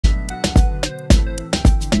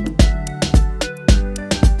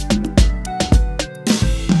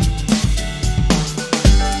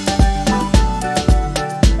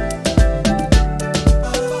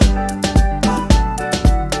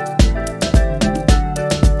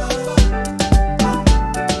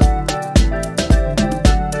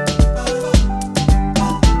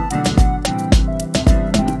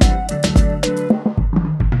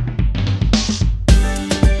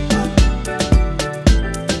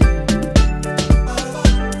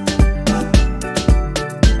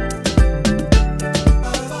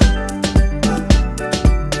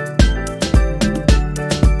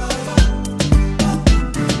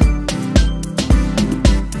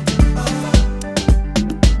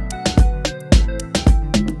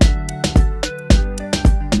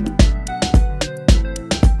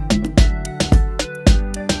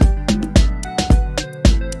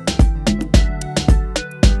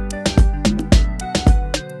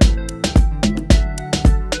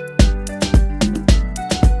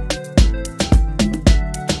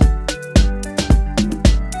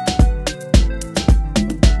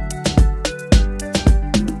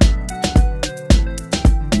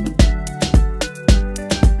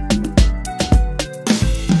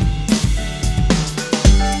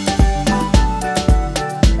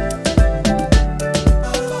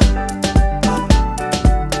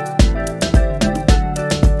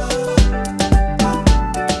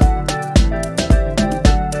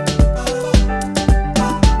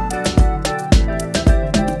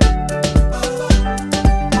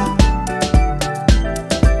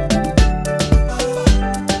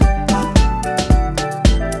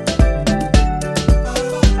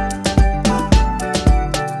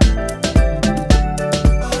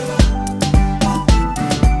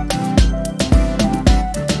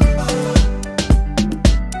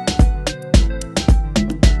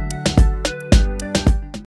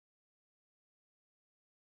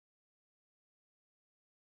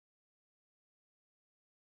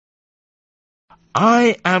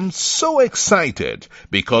I am so excited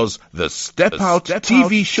because the Step Out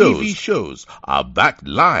TV shows are back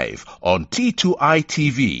live on T2I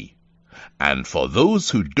TV. And for those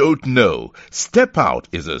who don't know, Step Out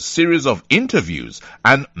is a series of interviews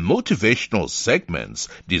and motivational segments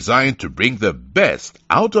designed to bring the best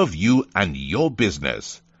out of you and your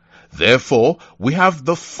business. Therefore, we have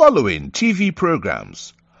the following TV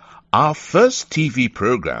programs. Our first TV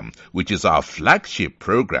program, which is our flagship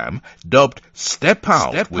program, dubbed Step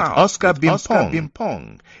Out with Oscar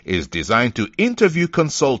Bimpong, is designed to interview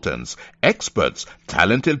consultants, experts,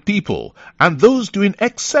 talented people, and those doing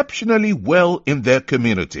exceptionally well in their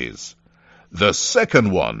communities. The second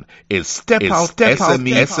one is Step Out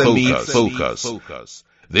SME Focus.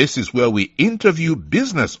 This is where we interview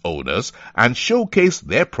business owners and showcase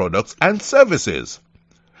their products and services.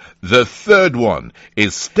 The third one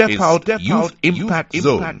is Step Out Youth Impact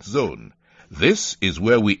Zone. This is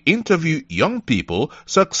where we interview young people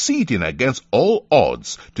succeeding against all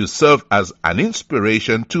odds to serve as an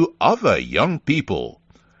inspiration to other young people.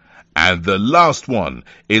 And the last one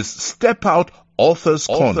is Step Out Authors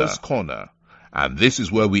Corner. And this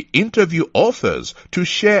is where we interview authors to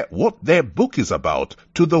share what their book is about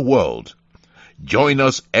to the world. Join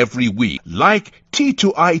us every week. Like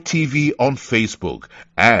T2I TV on Facebook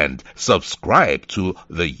and subscribe to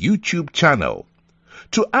the YouTube channel.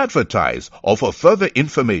 To advertise or for further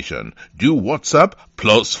information, do WhatsApp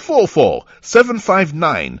 +44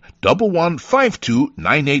 759 1152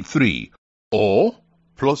 983 or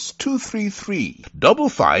 +233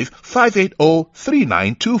 55 580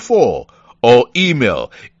 3924 or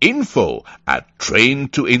email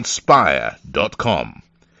info@traintoinspire.com.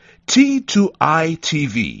 T2I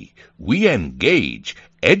TV, we engage,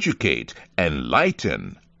 educate,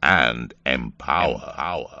 enlighten, and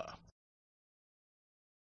empower.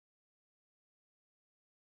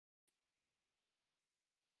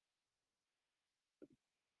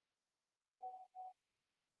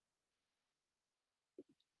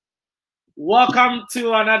 Welcome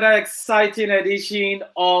to another exciting edition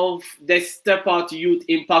of the Step Out Youth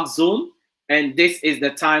Impact Zone. And this is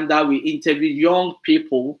the time that we interview young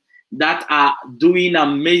people that are doing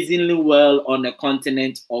amazingly well on the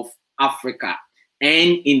continent of Africa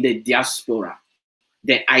and in the diaspora.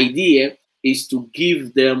 The idea is to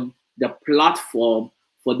give them the platform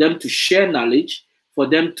for them to share knowledge, for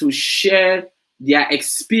them to share their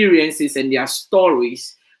experiences and their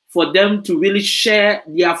stories, for them to really share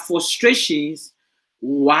their frustrations.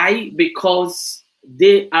 Why? Because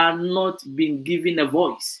they are not being given a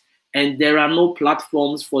voice and there are no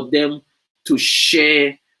platforms for them to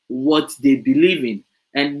share what they believe in.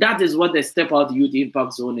 And that is what the Step Out Youth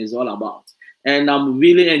Impact Zone is all about. And I'm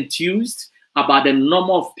really enthused about the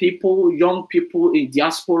number of people, young people in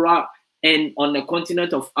diaspora and on the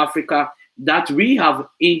continent of Africa that we have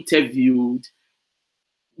interviewed,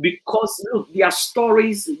 because look, their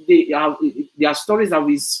stories have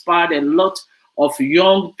inspired a lot of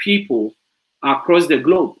young people across the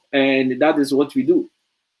globe, and that is what we do.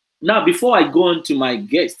 Now, before I go on to my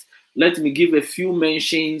guest, let me give a few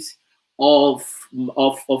mentions of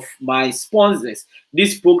my sponsors.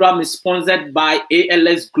 This program is sponsored by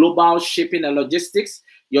ALS Global Shipping and Logistics,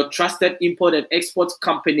 your trusted import and export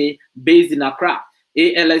company based in Accra.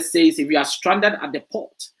 ALS says if you are stranded at the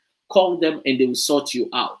port, call them and they will sort you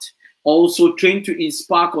out. Also, Train to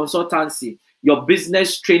Inspire Consultancy, your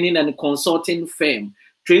business training and consulting firm.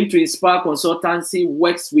 Train to Inspire Consultancy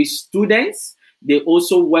works with students. They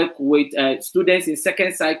also work with students in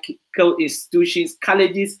second cycle institutions,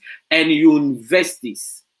 colleges, and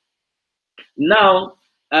universities. Now,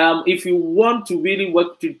 if you want to really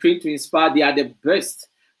work to Train to Inspire, they are the best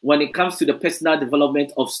when it comes to the personal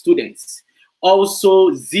development of students. Also,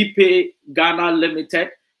 ZPay Ghana Limited,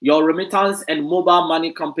 your remittance and mobile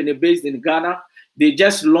money company based in Ghana. They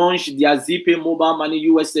just launched their ZPay mobile money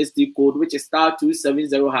USSD code, which is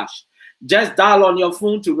 *270#. Just dial on your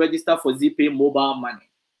phone to register for ZPay mobile money.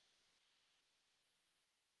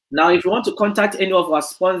 Now, if you want to contact any of our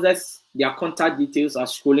sponsors, their contact details are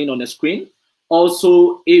scrolling on the screen.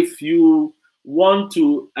 Also, if you want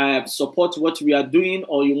to support what we are doing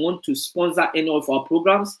or you want to sponsor any of our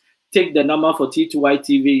programs, take the number for T2I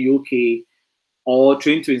TV UK or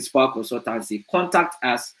Train to Inspire Consultancy. Contact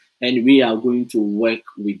us and we are going to work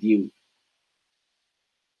with you.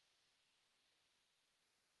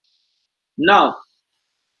 Now,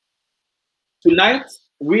 tonight,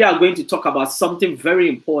 we are going to talk about something very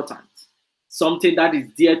important, something that is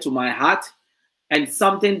dear to my heart, and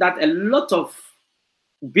something that a lot of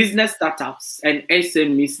business startups and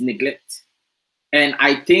SMEs neglect. And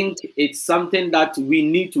I think it's something that we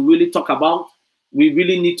need to really talk about. We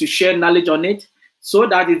really need to share knowledge on it. so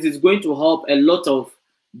that it is going to help a lot of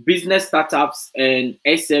business startups and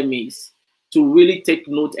SMEs to really take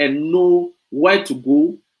note and know where to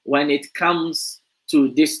go when it comes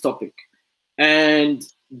to this topic. And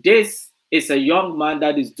this is a young man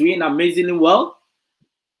that is doing amazingly well.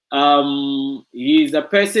 He's a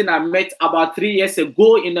person I met about 3 years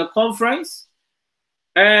ago in a conference,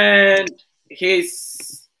 and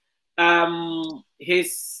his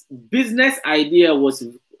business idea was,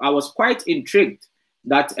 I was quite intrigued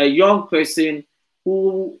that a young person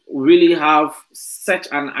who really have such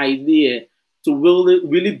an idea to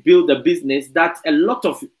really build a business that a lot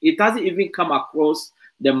of it doesn't even come across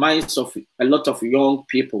the minds of a lot of young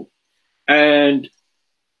people. And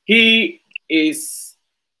he is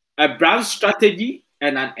a brand strategy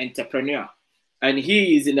and an entrepreneur. And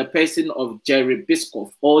he is in the person of Jerry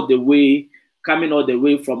Biscoffe, coming all the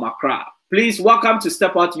way from Accra. Please welcome to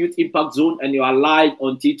Step Out Youth Impact Zone, and you are live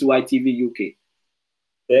on T2I TV UK.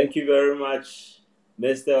 Thank you very much,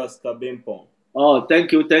 Mr. Oscar Bimpong. Oh,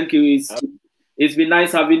 thank you. It's been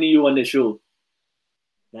nice having you on the show.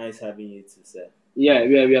 Nice having you too, sir.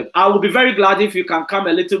 Yeah. I will be very glad if you can come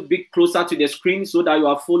a little bit closer to the screen so that you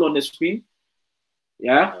are full on the screen.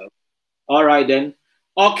 Yeah? All right then.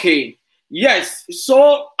 Okay. Yes.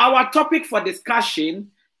 So our topic for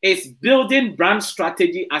discussion is building brand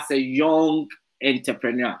strategy as a young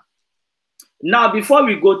entrepreneur. Now, before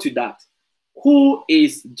we go to that, who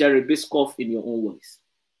is Jerry Biscoffe in your own words?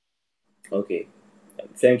 Okay.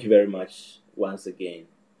 Thank you very much once again.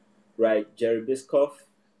 Right. Jerry Biscoffe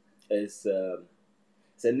is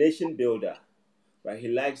a nation builder. Right. He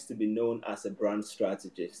likes to be known as a brand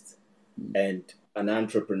strategist and an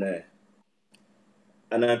entrepreneur.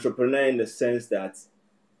 An entrepreneur in the sense that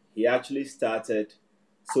he actually started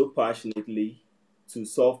so passionately to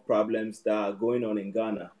solve problems that are going on in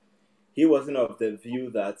Ghana. He wasn't of the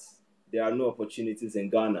view that there are no opportunities in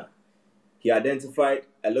Ghana. He identified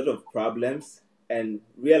a lot of problems and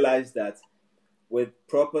realized that with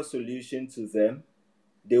proper solution to them,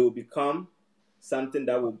 they will become something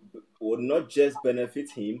that will not just benefit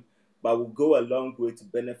him, but will go a long way to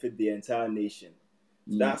benefit the entire nation.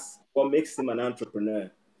 That's what makes him an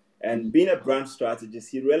entrepreneur. And being a brand strategist,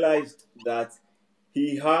 he realized that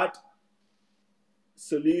he had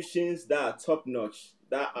solutions that are top-notch,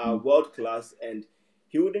 that are world-class, and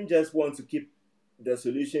he wouldn't just want to keep the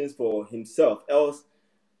solutions for himself, else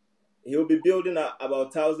he'll be building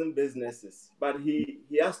about 1,000 businesses. But he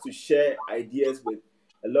has to share ideas with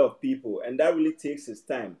a lot of people, and that really takes his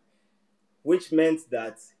time, which meant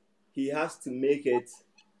that he has to make it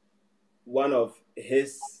one of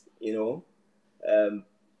his,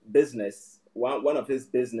 business, one of his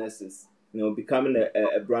businesses, becoming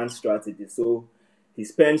a brand strategy. So he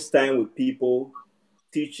spends time with people,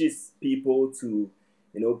 teaches people to,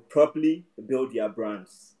 properly build their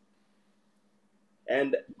brands.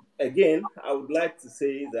 And again, I would like to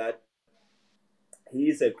say that he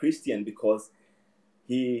is a Christian because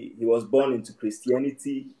he was born into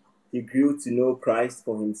Christianity. He grew to know Christ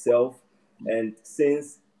for himself. And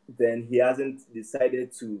since then, he hasn't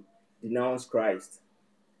decided to denounce Christ.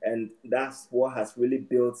 And that's what has really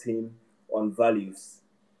built him on values.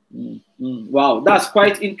 Wow, that's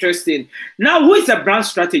quite interesting. Now, who is a brand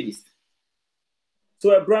strategist?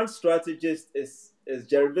 So a brand strategist is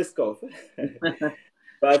Jerry Biscoffe.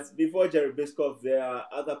 But before Jerry Biscoffe, there are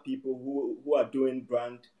other people who are doing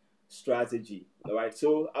brand strategy. All right.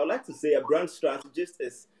 So I would like to say a brand strategist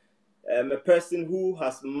is a person who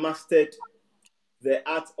has mastered the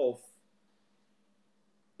art of,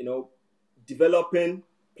 developing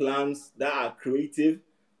plans that are creative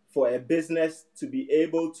for a business to be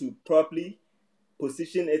able to properly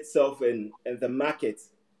position itself in the market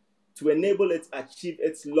to enable it achieve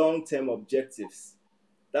its long-term objectives.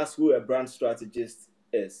 That's who a brand strategist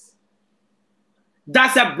is.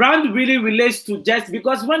 Does a brand really relates to just,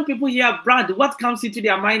 because when people hear brand, what comes into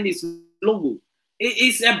their mind is logo.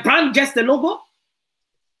 Is a brand just a logo?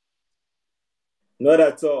 Not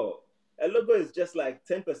at all. A logo is just like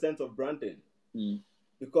 10% of branding.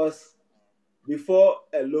 Because before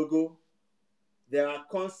a logo, there are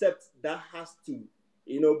concepts that has to,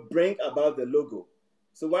 bring about the logo.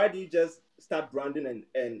 So why do you just start branding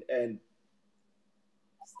and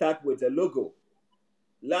start with a logo?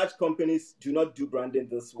 Large companies do not do branding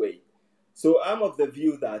this way. So I'm of the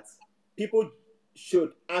view that people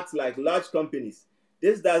should act like large companies.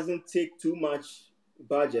 This doesn't take too much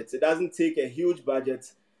budget. It doesn't take a huge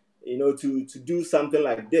budget, to do something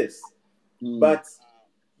like this. But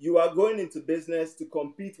you are going into business to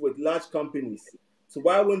compete with large companies. So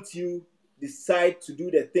why won't you decide to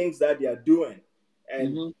do the things that they are doing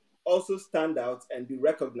and also stand out and be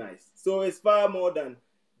recognized. So it's far more than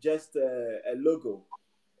just a logo.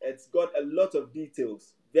 It's got a lot of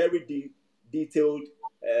details, very detailed,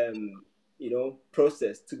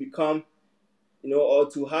 process to become, or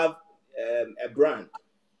to have a brand.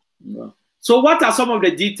 Yeah. So what are some of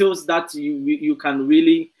the details that you can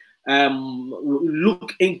really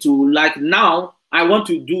look into? Like now, I want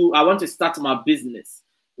to start my business.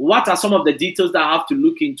 What are some of the details that I have to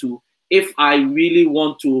look into if I really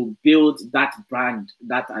want to build that brand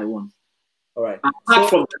that I want? All right. Apart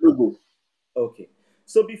from the logo. Okay.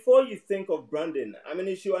 So before you think of branding, I mean,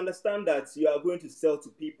 you should understand that you are going to sell to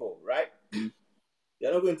people, right?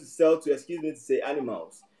 You're not going to sell to, excuse me to say,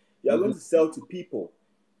 animals. You are going to sell to people.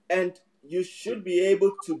 And you should be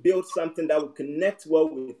able to build something that will connect well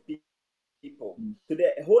with people. So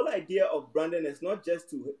the whole idea of branding is not just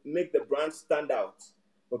to make the brand stand out,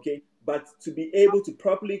 okay, but to be able to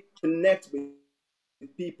properly connect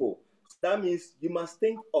with people. So that means you must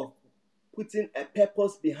think of putting a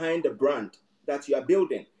purpose behind the brand that you are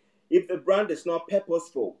building. If the brand is not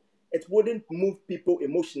purposeful, it wouldn't move people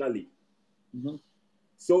emotionally.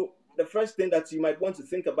 So the first thing that you might want to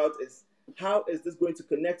think about is, how is this going to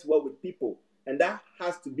connect well with people? And that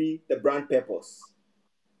has to be the brand purpose.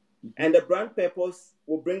 And the brand purpose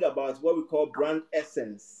will bring about what we call brand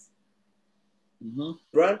essence.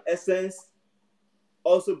 Brand essence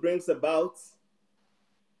also brings about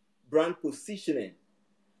brand positioning.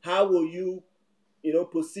 How will you,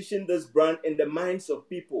 position this brand in the minds of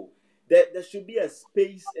people? There should be a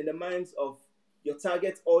space in the minds of your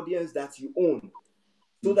target audience that you own,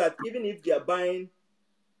 so that even if they are buying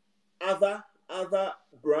other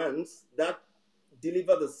brands that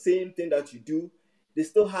deliver the same thing that you do, they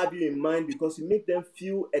still have you in mind because you make them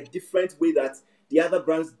feel a different way that the other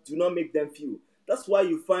brands do not make them feel. That's why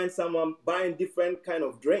you find someone buying different kind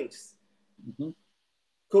of drinks.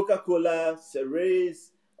 Coca-Cola,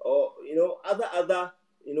 Ceres, or other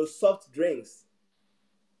soft drinks.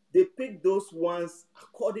 They pick those ones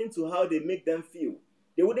according to how they make them feel.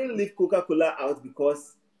 They wouldn't leave Coca-Cola out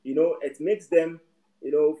because it makes them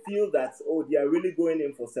feel that, oh, they are really going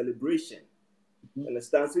in for celebration.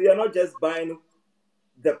 Understand? So you're not just buying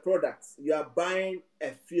the products, you are buying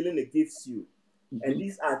a feeling it gives you. And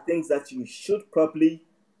these are things that you should properly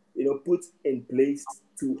put in place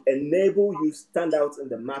to enable you stand out in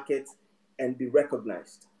the market and be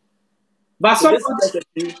recognized. But so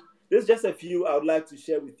this is just a few I would like to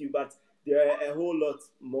share with you, but there are a whole lot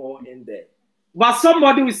more in there. But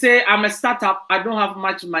somebody will say, I'm a startup, I don't have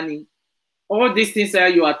much money. All these things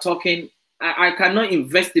that you are talking, I cannot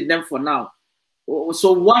invest in them for now.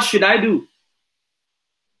 So what should I do?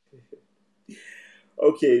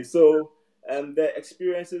 Okay, so the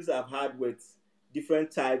experiences I've had with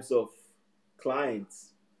different types of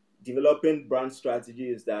clients developing brand strategy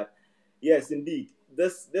is that, yes, indeed,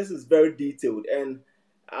 this is very detailed, and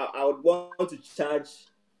I would want to charge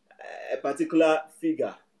a particular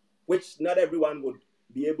figure, which not everyone would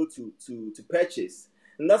be able to purchase.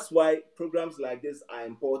 And that's why programs like this are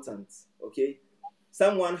important, okay?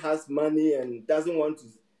 Someone has money and doesn't want to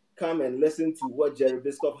come and listen to what Jerry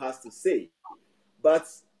Biscoffe has to say. But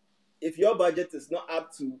if your budget is not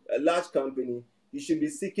up to a large company, you should be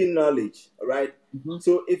seeking knowledge, all right?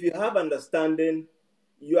 So if you have understanding,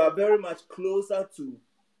 you are very much closer to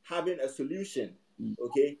having a solution,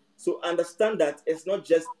 okay? So understand that it's not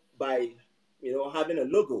just by, having a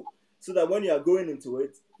logo, so that when you are going into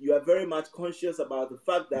it, you are very much conscious about the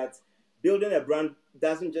fact that building a brand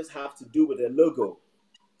doesn't just have to do with a logo.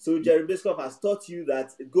 So Jerry Biscoffe has taught you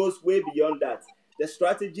that it goes way beyond that. The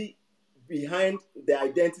strategy behind the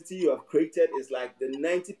identity you have created is like the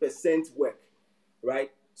 90% work,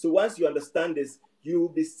 right? So once you understand this, you will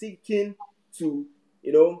be seeking to,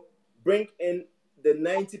 bring in the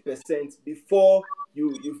 90% before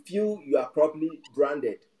you feel you are properly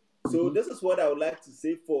branded. So this is what I would like to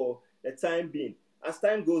say for the time being. As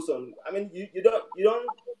time goes on, I mean, you don't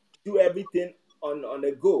do everything on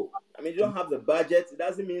a go. I mean, you don't have the budget. It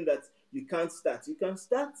doesn't mean that you can't start. You can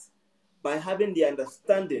start by having the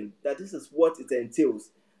understanding that this is what it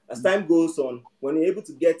entails. As time goes on, when you're able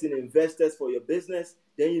to get in investors for your business,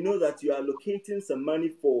 then you know that you are allocating some money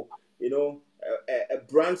for, a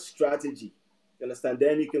brand strategy. You understand?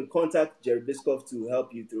 Then you can contact Jerry Biscoffe to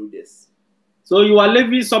help you through this. So you are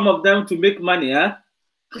leaving some of them to make money, huh?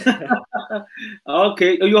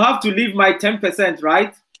 Okay, you have to leave my 10%,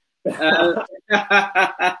 right?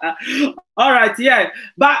 All right, yeah,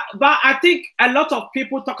 but I think a lot of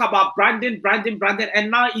people talk about branding,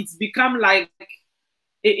 and now it's become like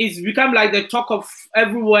the talk of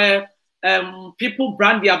everywhere. People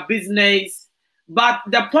brand their business. But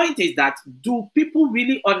the point is that, do people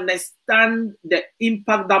really understand the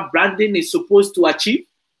impact that branding is supposed to achieve?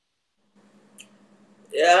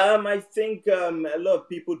 I think a lot of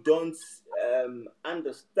people don't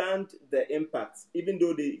understand the impacts, even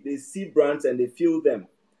though they see brands and they feel them.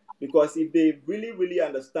 Because if they really, really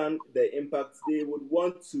understand the impacts, they would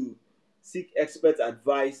want to seek expert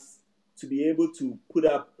advice to be able to put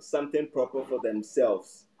up something proper for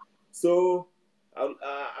themselves. So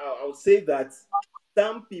I'll say that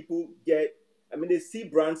some people they see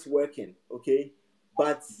brands working, okay,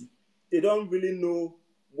 but they don't really know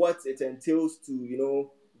what it entails to,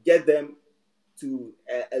 get them to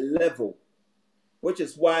a level, which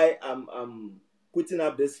is why I'm putting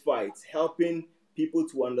up this fight, helping people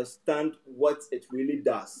to understand what it really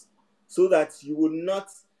does, so that you will not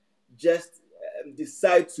just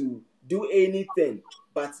decide to do anything,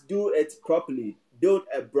 but do it properly, build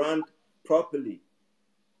a brand properly.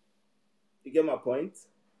 You get my point?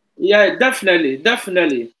 Yeah, definitely,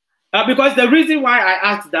 definitely. Because the reason why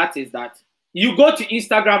I asked that is that you go to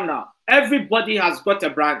Instagram now, everybody has got a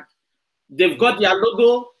brand. They've got their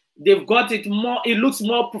logo, they've got it more, it looks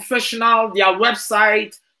more professional, their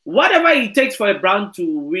website, whatever it takes for a brand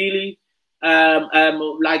to really,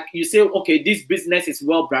 like you say, okay, this business is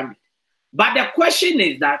well branded. But the question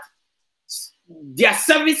is that their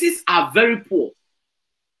services are very poor,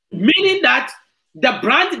 meaning that the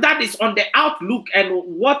brand that is on the outlook and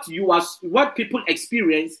what people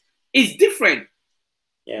experience is different.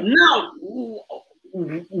 Yeah. Now,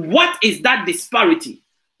 what is that disparity?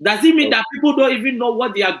 Does it mean that people don't even know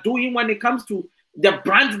what they are doing when it comes to the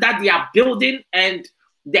brand that they are building and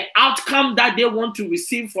the outcome that they want to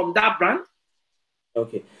receive from that brand?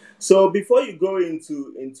 Okay. So before you go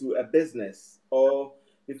into a business, or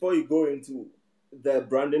before you go into the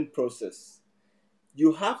branding process,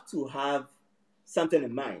 you have to have something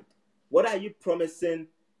in mind. What are you promising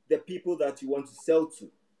the people that you want to sell to?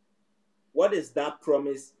 What is that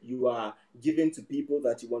promise you are giving to people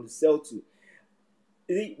that you want to sell to?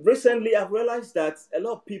 Recently, I've realized that a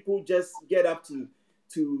lot of people just get up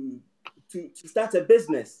to start a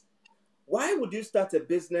business. Why would you start a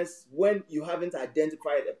business when you haven't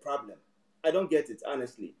identified a problem? I don't get it,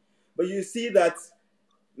 honestly. But you see that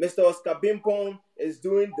Mr. Oscar Bimpon is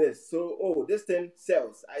doing this. So, oh, this thing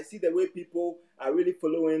sells. I see the way people are really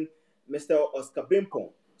following Mr. Oscar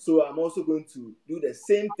Bimpon. So I'm also going to do the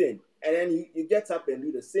same thing. And then you get up and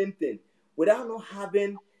do the same thing without not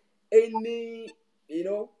having any,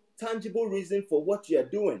 tangible reason for what you are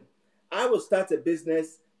doing. I will start a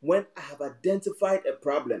business when I have identified a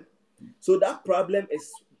problem. So that problem is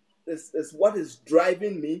what is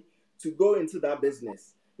driving me to go into that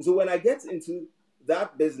business. So when I get into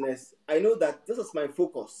that business, I know that this is my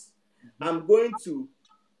focus. I'm going to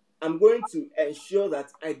ensure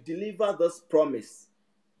that I deliver this promise.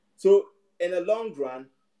 So in the long run,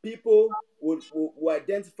 people will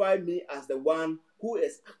identify me as the one who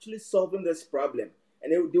is actually solving this problem.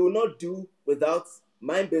 And they will not do without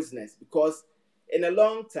my business, because in a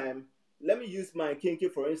long time, let me use my kinky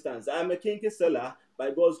for instance. I'm a kinky seller by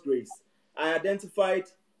God's grace. I identified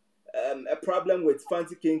a problem with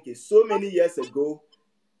fancy kinky so many years ago.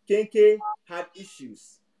 Kinky had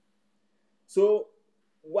issues. So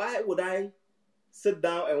why would I sit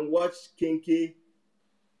down and watch kinky,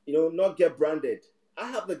 not get branded? I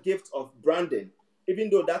have the gift of branding, even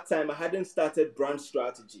though that time I hadn't started brand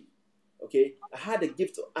strategy. Okay, I had a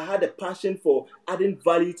gift, I had a passion for adding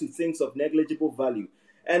value to things of negligible value.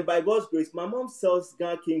 And by God's grace, my mom sells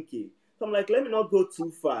Gan Kinky. So I'm like, let me not go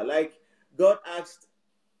too far. Like, God asked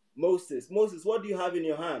Moses, what do you have in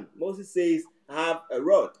your hand? Moses says, I have a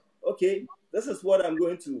rod. Okay, this is what I'm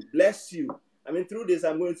going to bless you. I mean, through this,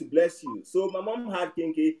 I'm going to bless you. So my mom had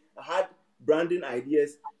Kinky, I had branding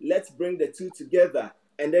ideas. Let's bring the two together.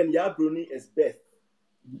 And then Yabruni is Beth.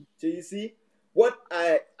 So you see, what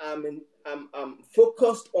I'm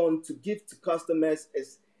focused on to give to customers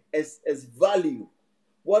is value.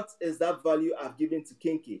 What is that value I've given to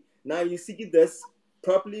Kinky? Now you see this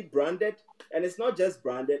properly branded, and it's not just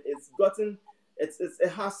branded. It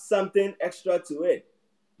has something extra to it.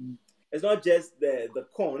 It's not just the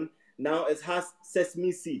corn. Now it has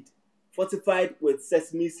sesame seed, fortified with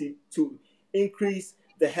sesame seed to increase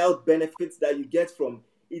the health benefits that you get from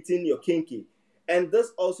eating your Kinky. And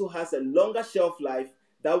this also has a longer shelf life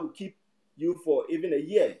that will keep you for even a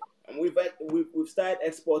year. And we've started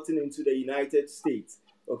exporting into the United States.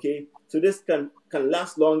 Okay, so this can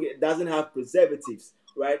last long. It doesn't have preservatives,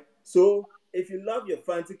 right? So if you love your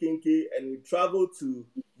fancy Kinky and you travel to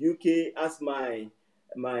UK, as my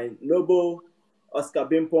noble Oscar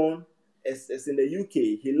Bimpon is in the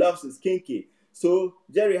UK, he loves his Kinky. So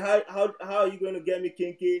Jerry, how are you going to get me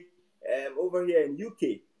kinky over here in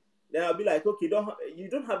UK? Then I'll be like, okay, you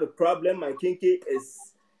don't have a problem. My kinky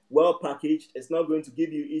is well packaged. It's not going to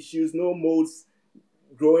give you issues. No molds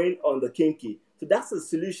growing on the kinky. So that's a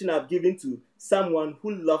solution I've given to someone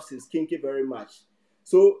who loves his kinky very much.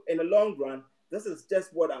 So in the long run, this is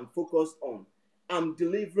just what I'm focused on. I'm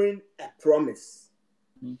delivering a promise.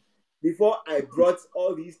 Mm. Before I brought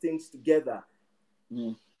all these things together,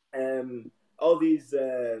 Mm. all these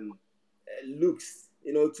looks,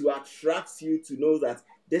 to attract you to know that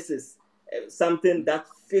this is something that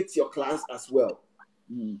fits your class as well.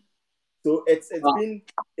 Mm. So it's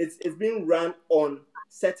been run on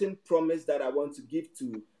certain promise that I want to give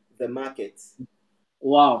to the market.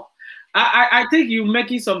 Wow. I think you're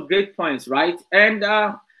making some great points, right? And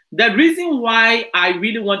the reason why I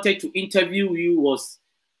really wanted to interview you was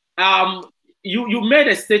you made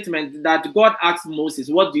a statement that God asked Moses,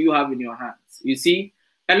 what do you have in your hands? You see,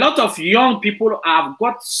 a lot of young people have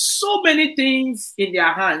got so many things in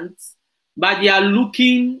their hands, but they are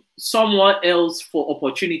looking somewhere else for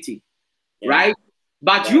opportunity, right?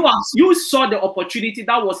 But you saw the opportunity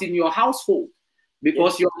that was in your household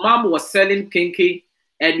because your mom was selling kinky,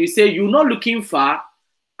 and you say, you're not looking far.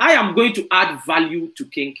 I am going to add value to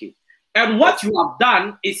kinky. And what you have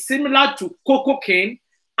done is similar to cocoa cane,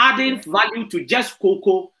 adding value to just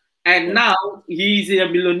cocoa. And now he's a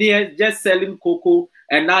millionaire just selling cocoa.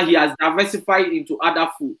 And now he has diversified into other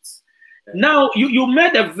foods. Now, you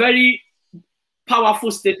made a very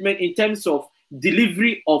powerful statement in terms of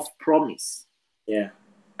delivery of promise. Yeah.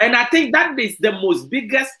 And I think that is the most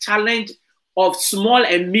biggest challenge of small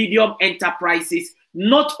and medium enterprises,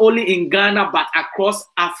 not only in Ghana, but across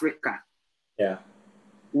Africa. Yeah.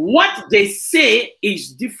 What they say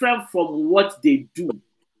is different from what they do.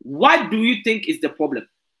 What do you think is the problem?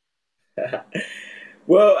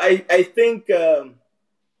 Well, I think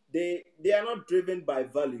they are not driven by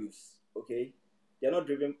values, okay? They are not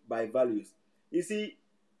driven by values. You see,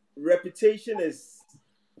 reputation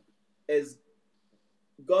is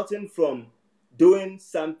gotten from doing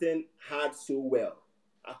something hard so well,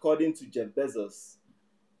 according to Jeff Bezos.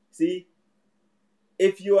 See,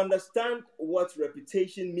 if you understand what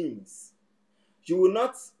reputation means, you will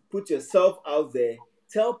not put yourself out there,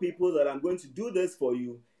 tell people that I'm going to do this for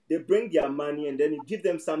you. They bring their money and then you give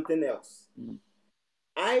them something else. Mm.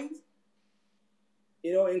 I,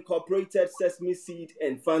 incorporated sesame seed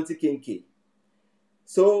and Fanti Kinky.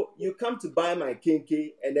 So you come to buy my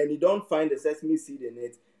kinky and then you don't find the sesame seed in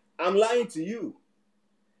it. I'm lying to you.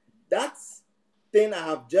 That thing I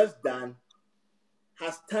have just done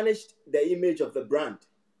has tarnished the image of the brand.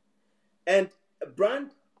 And a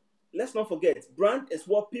brand, let's not forget, brand is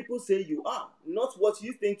what people say you are, not what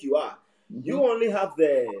you think you are. Mm-hmm. You only have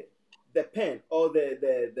the pen or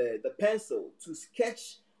the pencil to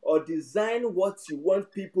sketch or design what you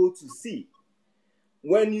want people to see.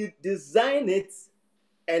 When you design it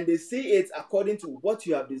and they see it according to what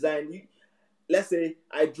you have designed, let's say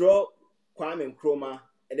I draw Kwame Nkrumah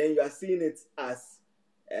and then you are seeing it as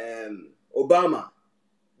Obama,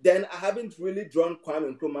 then I haven't really drawn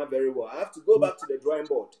Kwame Nkrumah very well. I have to go back to the drawing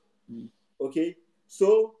board. Okay?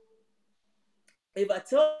 So if I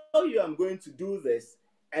tell you I'm going to do this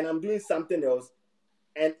and I'm doing something else,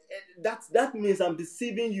 and that means I'm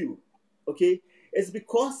deceiving you. Okay? It's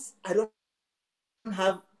because I don't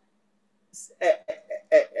have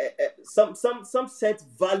some set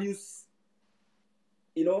values,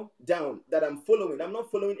 down that I'm following. I'm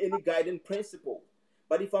not following any guiding principle.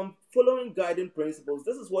 But if I'm following guiding principles,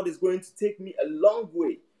 this is what is going to take me a long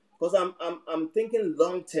way because I'm thinking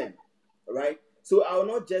long term, right? So I will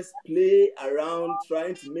not just play around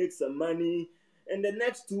trying to make some money. In the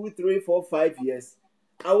next 2, 3, 4, 5 years,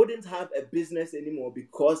 I wouldn't have a business anymore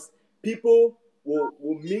because people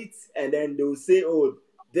will meet and then they will say, oh,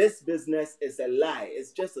 this business is a lie.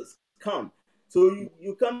 It's just a scam. So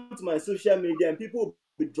you come to my social media and people will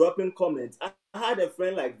be dropping comments. I had a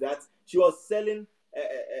friend like that. She was selling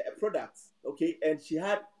a product, okay, and she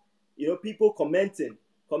had, people commenting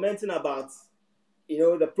about,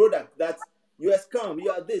 the product that you are scam, you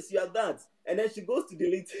are this, you are that, and then she goes to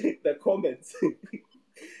delete the comments.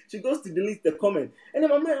 She goes to delete the comment, and in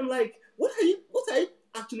my mind, I'm like, what are you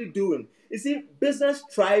actually doing? You see, business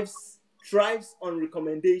thrives on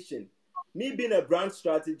recommendation. Me being a brand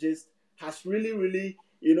strategist has really, really,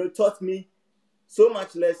 taught me so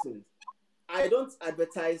much lessons. I don't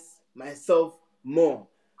advertise myself more,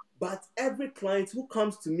 but every client who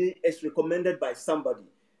comes to me is recommended by somebody.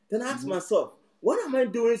 Then I ask myself, what am I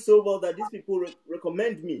doing so well that these people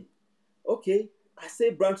recommend me? Okay, I say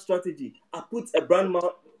brand strategy. I put a brand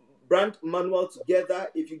brand manual together.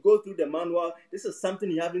 If you go through the manual, this is something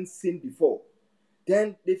you haven't seen before.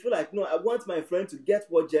 Then they feel like, no, I want my friend to get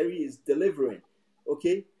what Jerry is delivering.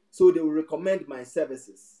 Okay? So they will recommend my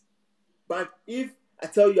services. But if I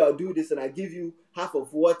tell you I'll do this and I give you half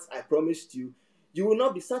of what I promised you, you will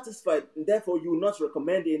not be satisfied. And therefore, you will not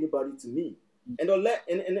recommend anybody to me. And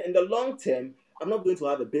in the long term, I'm not going to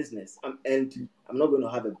have a business and I'm not going to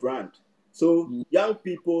have a brand. So young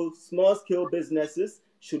people, small-scale businesses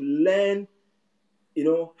should learn,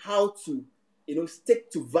 how to,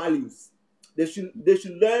 stick to values. They should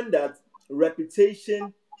learn that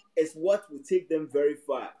reputation is what will take them very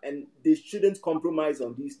far, and they shouldn't compromise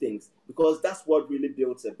on these things because that's what really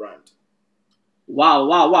builds a brand.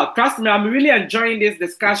 Wow. Trust me, I'm really enjoying this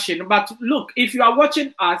discussion. But look, if you are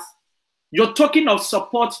watching us, your token of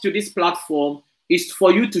support to this platform is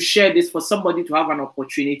for you to share this, for somebody to have an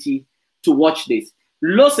opportunity to watch this.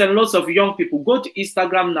 Lots and lots of young people go to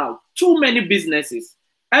Instagram now. Too many businesses.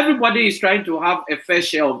 Everybody is trying to have a fair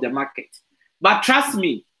share of the market. But trust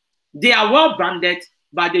me, they are well branded,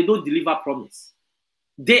 but they don't deliver promise.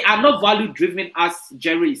 They are not value driven, as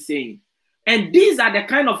Jerry is saying. And these are the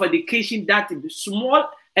kind of education that small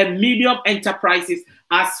and medium enterprises,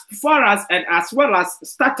 as far as and as well as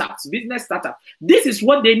startups, business startups, this is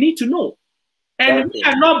what they need to know. And we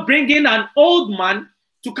are not bringing an old man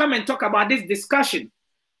to come and talk about this discussion.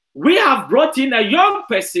 We have brought in a young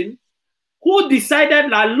person who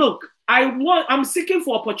decided that, look, I'm seeking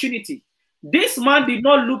for opportunity. This man did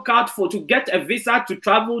not look out to get a visa to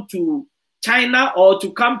travel to China or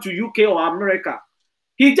to come to UK or America.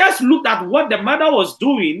 He just looked at what the mother was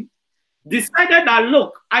doing, decided that,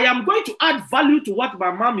 look, I am going to add value to what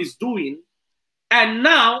my mom is doing. And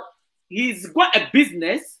now he's got a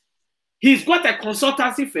business, he's got a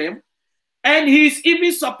consultancy firm, and he's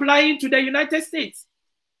even supplying to the United States.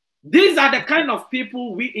 These are the kind of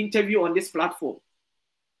people we interview on this platform.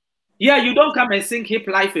 Yeah, you don't come and sing hip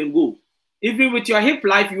life and go. Even with your hip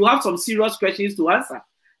life, you have some serious questions to answer.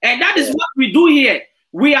 And that is what we do here.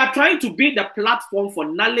 We are trying to build a platform for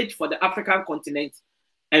knowledge for the African continent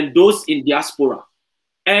and those in diaspora.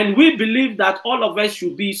 And we believe that all of us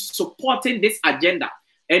should be supporting this agenda.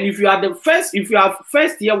 And if you are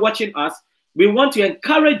first here watching us, we want to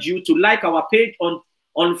encourage you to like our page on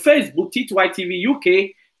Facebook, T2I TV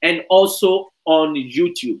UK, and also on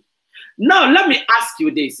YouTube. Now, let me ask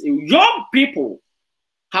you this. Young people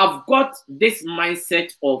have got this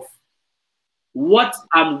mindset of what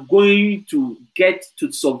I'm going to get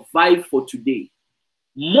to survive for today.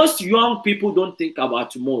 Most young people don't think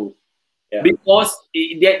about tomorrow because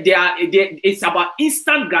it's about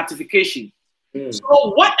instant gratification.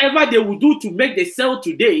 So whatever they will do to make the sale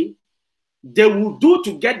today, they will do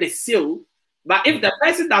to get the sale. But if the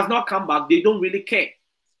person does not come back, they don't really care.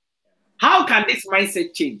 How can this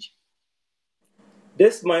mindset change?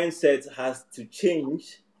 This mindset has to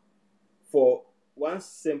change for one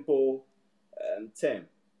simple term.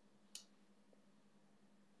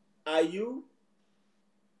 Are you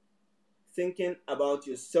thinking about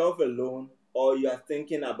yourself alone, or you are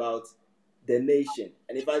thinking about the nation?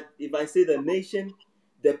 And if I say the nation,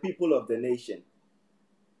 the people of the nation.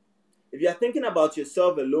 If you are thinking about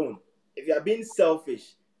yourself alone, if you are being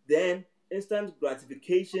selfish, then instant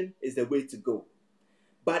gratification is the way to go.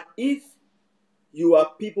 But if you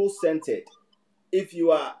are people-centered, if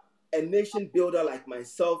you are a nation builder like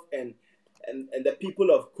myself and the people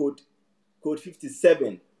of Code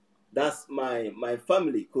 57, that's my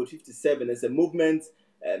family. Code 57 is a movement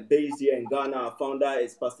based here in Ghana. Our founder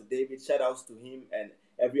is Pastor David. Shout outs to him and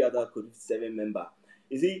every other Code 57 member.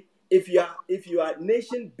 You see, if you are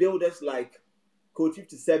nation builders like Code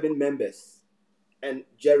 57 members and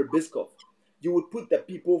Jerry Biscoffe, you would put the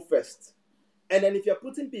people first. And then if you're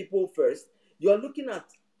putting people first, you're looking at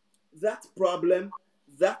that problem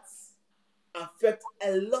that affects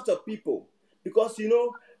a lot of people. Because,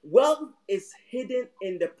 wealth is hidden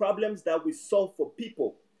in the problems that we solve for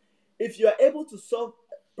people. If you are able to solve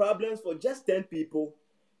problems for just 10 people,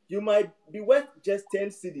 you might be worth just 10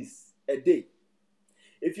 cedis a day.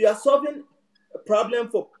 If you are solving a problem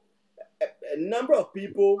for a number of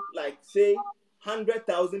people, like say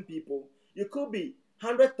 100,000 people, you could be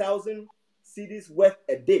 100,000 cedis worth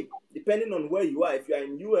a day, depending on where you are. If you are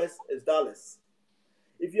in US, it's dollars.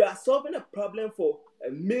 If you are solving a problem for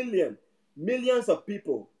millions of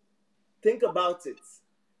people, think about it.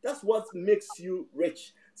 That's what makes you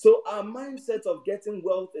rich. So our mindset of getting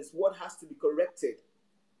wealth is what has to be corrected.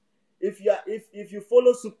 If you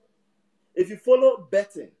follow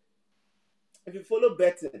betting,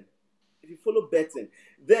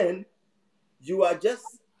 then you are just,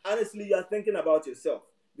 honestly, you are thinking about yourself,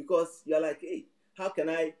 because you're like, hey, how can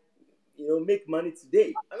I make money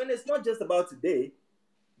today. I mean, it's not just about today,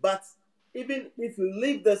 but even if you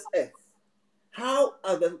leave this earth, how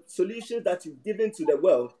are the solutions that you've given to the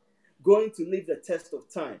world going to live the test of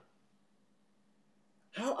time?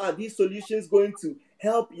 How are these solutions going to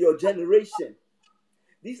help your generation?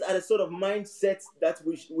 These are the sort of mindsets that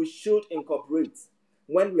we should incorporate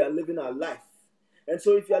when we are living our life. And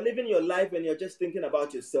so if you're living your life and you're just thinking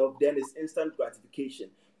about yourself, then it's instant gratification.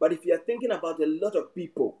 But if you're thinking about a lot of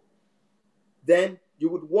people, then you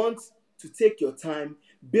would want to take your time,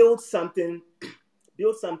 build something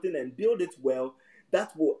and build it well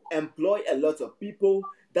that will employ a lot of people,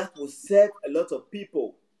 that will serve a lot of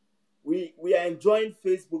people. We are enjoying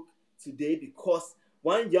Facebook today because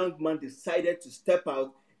one young man decided to step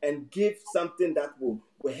out and give something that will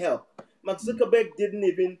help. Mark Zuckerberg didn't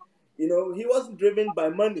even, he wasn't driven by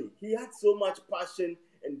money. He had so much passion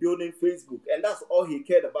in building Facebook, and that's all he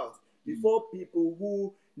cared about. Before people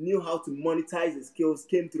who knew how to monetize his skills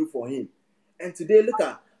came through for him. And today, look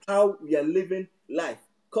at how we are living life.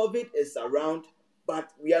 COVID is around, but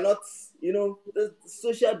we are not, the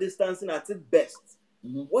social distancing at its best.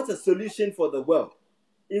 What's a solution for the world?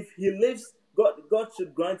 If he lives, God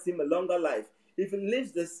should grant him a longer life. If he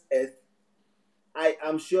leaves this earth, I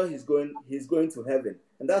am sure he's going to heaven.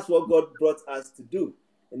 And that's what God brought us to do.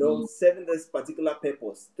 Serving this particular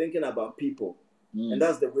purpose, thinking about people. And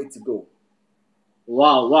that's the way to go.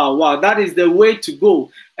 Wow. That is the way to go.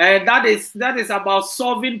 And that is about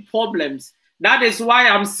solving problems. That is why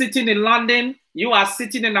I'm sitting in London, you are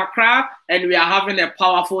sitting in Accra, and we are having a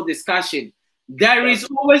powerful discussion. There is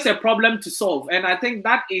always a problem to solve, and I think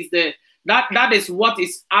that is what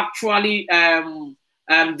is actually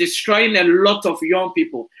destroying a lot of young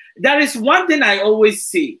people. There is one thing I always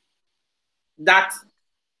say, that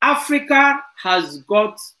Africa has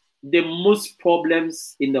got the most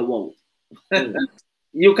problems in the world.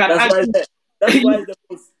 You can that's why it's the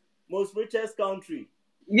most richest country.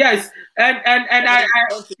 Yes, and I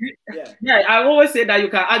always say that you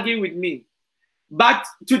can argue with me. But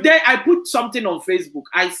today I put something on Facebook.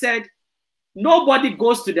 I said, nobody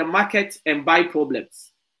goes to the market and buy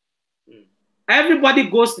problems. Everybody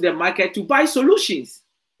goes to the market to buy solutions.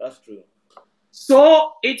 That's true.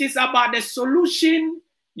 So it is about the solution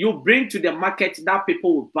you bring to the market that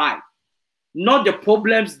people will buy, not the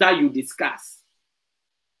problems that you discuss.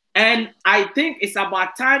 And I think it's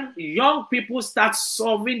about time young people start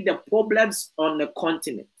solving the problems on the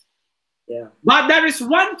continent. Yeah. But there is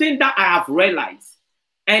one thing that I have realized,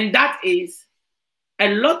 and that is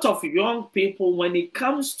a lot of young people, when it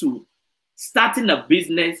comes to starting a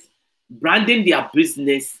business, branding their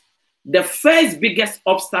business, the first biggest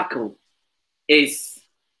obstacle is,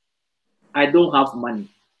 I don't have money.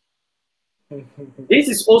 This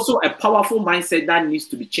is also a powerful mindset that needs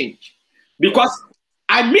to be changed. Because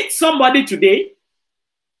I meet somebody today,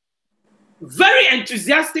 very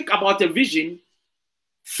enthusiastic about a vision.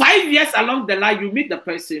 5 years along the line, you meet the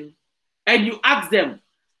person and you ask them,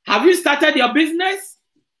 have you started your business?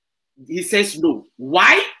 He says no.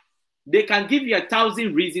 Why? They can give you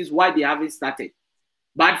 1,000 reasons why they haven't started.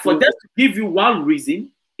 But for them to give you one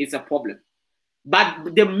reason, it's a problem.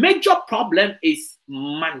 But the major problem is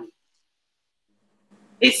money.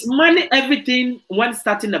 Is money everything when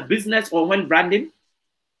starting a business or when branding?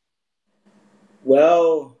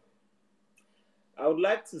 Well, I would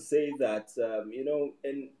like to say that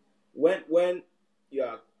and when you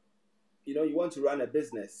are, you want to run a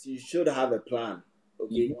business, you should have a plan.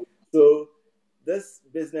 Okay, so this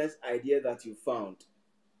business idea that you found,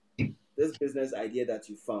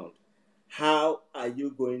 how are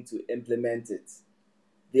you going to implement it?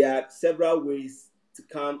 There are several ways to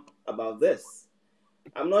come about this.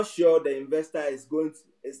 I'm not sure the investor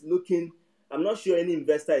I'm not sure any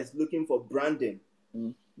investor is looking for branding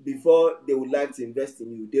before they would like to invest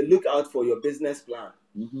in you. They look out for your business plan.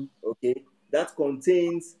 Okay, that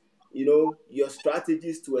contains, your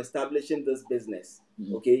strategies to establishing this business.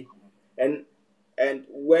 Okay, and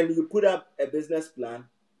when you put up a business plan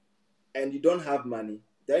and you don't have money,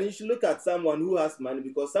 then you should look at someone who has money,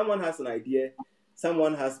 because someone has an idea,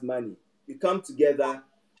 someone has money. You come together,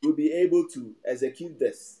 you'll be able to execute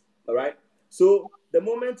this. All right. So the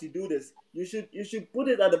moment you do this, you should put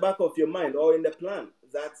it at the back of your mind or in the plan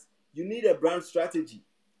that you need a brand strategy.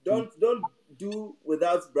 Don't do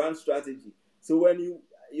without brand strategy. So when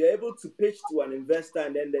you're able to pitch to an investor,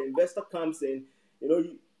 and then the investor comes in,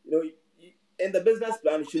 in the business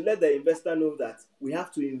plan, you should let the investor know that we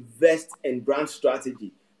have to invest in brand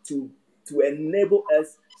strategy to enable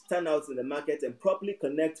us stand out in the market and properly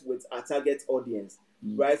connect with our target audience.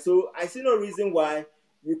 Right? So I see no reason why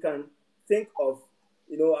you can think of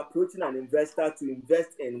approaching an investor to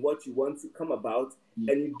invest in what you want to come about, and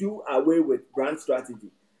you do away with brand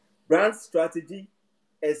strategy. Brand strategy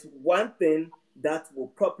is one thing that will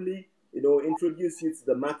properly, introduce you to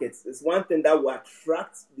the markets. It's one thing that will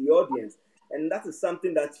attract the audience, and that is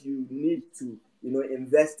something that you need to,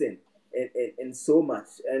 invest in so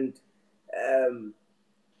much. And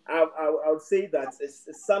I would say that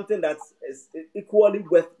it's something that is equally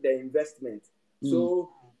worth the investment. So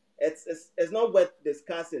it's not worth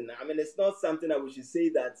discussing. I mean, it's not something that we should say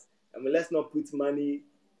that, let's not put money,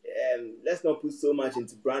 let's not put so much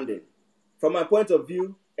into branding. From my point of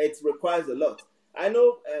view, it requires a lot. I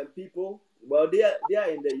know people, well, they are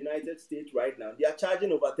in the United States right now. They are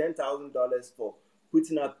charging over $10,000 for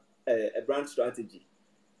putting up a brand strategy.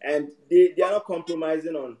 And they are not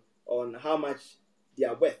compromising on how much they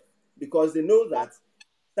are worth, because they know that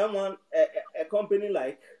a company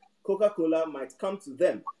like Coca-Cola might come to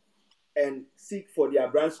them and seek for their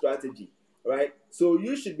brand strategy, right? So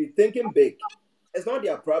you should be thinking big. It's not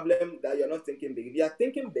their problem that you're not thinking big. If you are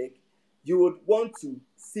thinking big, you would want to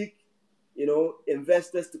seek,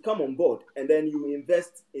 investors to come on board, and then you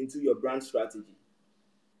invest into your brand strategy.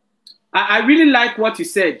 I really like what you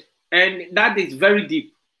said, and that is very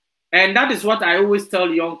deep. And that is what I always tell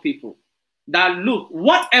young people, that look,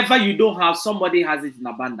 whatever you don't have, somebody has it in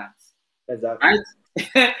abundance. Exactly. Right?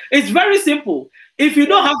 It's very simple. If you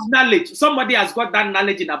don't have knowledge, somebody has got that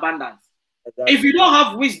knowledge in abundance. Exactly. If you don't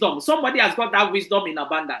have wisdom, somebody has got that wisdom in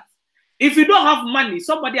abundance. If you don't have money,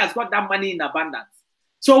 somebody has got that money in abundance.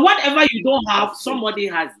 So whatever you don't have, somebody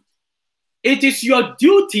has it. It is your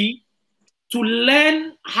duty to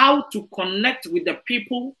learn how to connect with the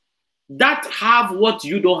people that have what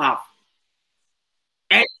you don't have.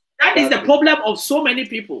 And that is the problem of so many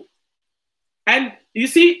people. And you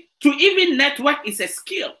see, to even network is a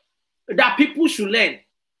skill that people should learn.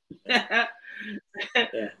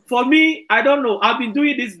 For me, I don't know. I've been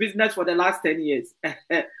doing this business for the last 10 years.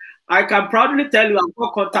 I can proudly tell you I've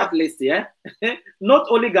got contact list here. Not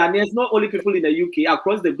only Ghanaians, not only people in the UK,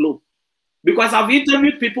 across the globe. Because I've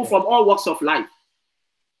interviewed people from all walks of life.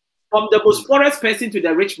 From the most poorest person to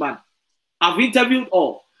the rich man. I've interviewed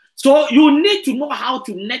all. So you need to know how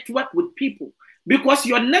to network with people, because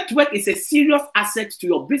your network is a serious asset to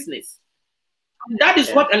your business. And that is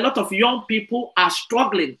what a lot of young people are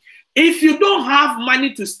struggling. If you don't have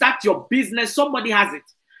money to start your business, somebody has it.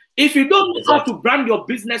 If you don't know how to brand your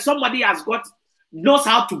business, somebody knows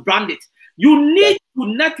how to brand it. You need to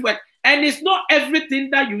network, and it's not everything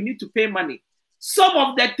that you need to pay money. Some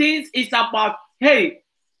of the things is about, hey,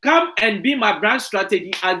 come and be my brand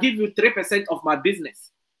strategy. I'll give you 3% of my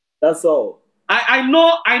business. That's all. I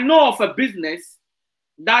know of a business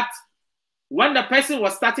that when the person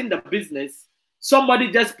was starting the business,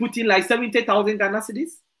 somebody just put in like 70,000 Ghana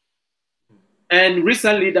cedis. And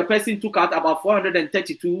recently the person took out about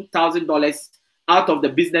 $432,000 out of the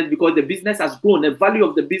business, because the business has grown. The value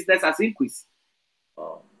of the business has increased.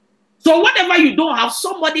 Oh. So whatever you don't have,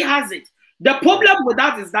 somebody has it. The problem with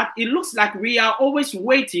that is that it looks like we are always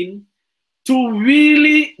waiting to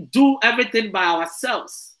really do everything by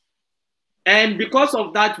ourselves. And because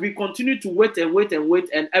of that, we continue to wait and wait and wait,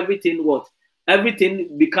 and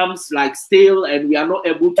everything becomes like stale, and we are not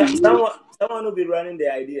able to. Someone will be running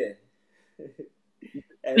the idea.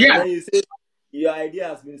 And then you say your idea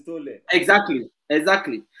has been stolen. Exactly.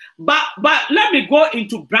 But let me go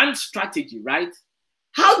into brand strategy, right?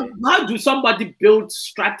 How do somebody build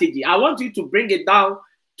strategy? I want you to bring it down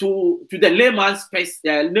to the layman's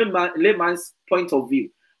point of view.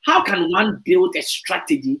 How can one build a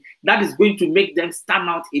strategy that is going to make them stand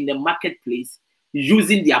out in the marketplace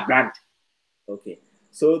using their brand? Okay,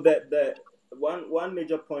 so the one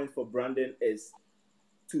major point for branding is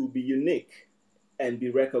to be unique and be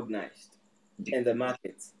recognized in the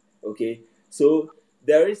market. Okay, so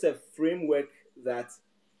there is a framework that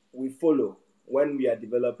we follow when we are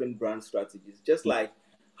developing brand strategies. Just like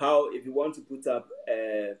how if you want to put up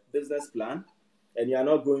a business plan and you are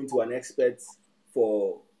not going to an expert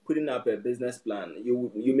for putting up a business plan,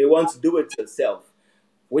 you may want to do it yourself,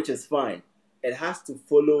 which is fine. It has to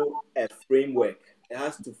follow a framework. It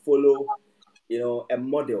has to follow, a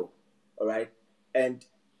model. All right. And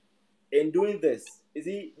in doing this, you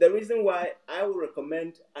see, the reason why I will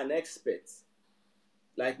recommend an expert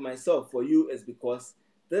like myself for you is because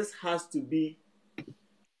this has to be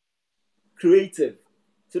creative.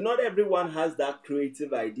 So not everyone has that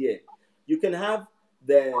creative idea. You can have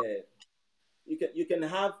the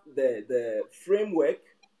framework,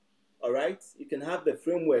 all right? You can have the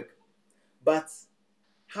framework, but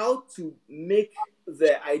how to make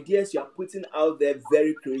the ideas you are putting out there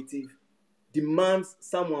very creative demands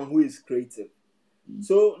someone who is creative.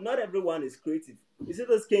 So not everyone is creative. You see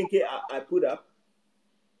this kenke I put up?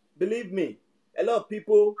 Believe me, a lot of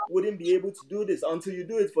people wouldn't be able to do this until you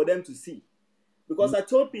do it for them to see. Because I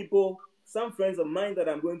told people, some friends of mine, that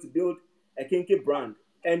I'm going to build a kenke brand,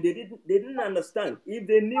 and they didn't understand. If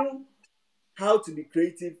they knew how to be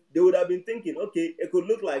creative, they would have been thinking, okay, it could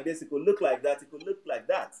look like this, it could look like that, it could look like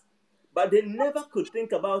that. But they never could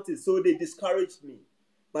think about it, so they discouraged me.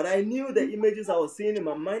 But I knew the images I was seeing in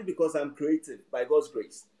my mind because I'm creative by God's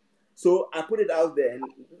grace. So I put it out there, and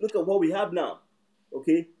look at what we have now.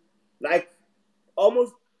 Okay? Like,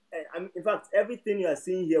 almost, in fact, everything you are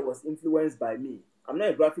seeing here was influenced by me. I'm not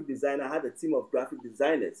a graphic designer. I have a team of graphic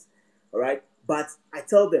designers. All right? But I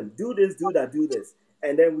tell them, do this, do that, do this.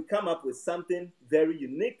 And then we come up with something very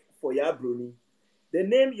unique for Yabruni. The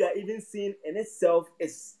name you are even seeing in itself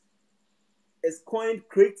is coined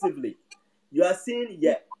creatively. You are seeing,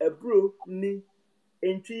 yeah, a brew, ni,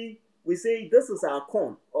 entry. We say this is our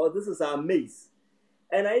corn or this is our maize.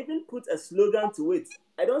 And I even put a slogan to it.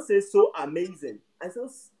 I don't say so amazing.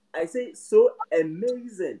 I say so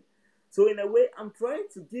amazing. So in a way, I'm trying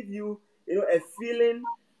to give you, a feeling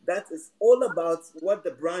that is all about what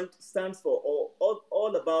the brand stands for, or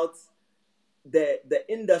all about the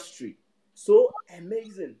industry. So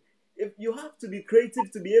amazing. If you have to be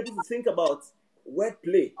creative to be able to think about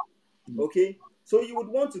wordplay, okay? So you would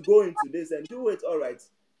want to go into this and do it, all right.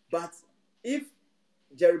 But if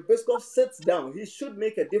Jerry Biscoffe sits down, he should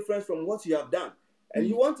make a difference from what you have done. And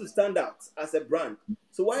you want to stand out as a brand.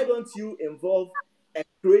 So why don't you involve a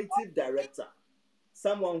creative director?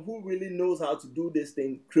 Someone who really knows how to do this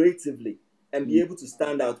thing creatively and be able to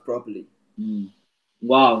stand out properly.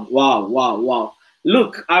 Wow, wow, wow, wow.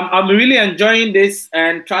 Look, I'm really enjoying this,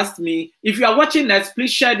 and trust me, if you are watching this,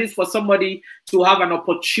 please share this for somebody to have an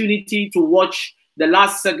opportunity to watch the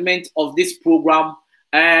last segment of this program.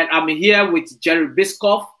 And I'm here with Jerry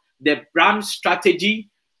Biscoffe, the brand strategy.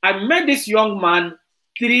 I met this young man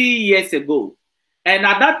 3 years ago. And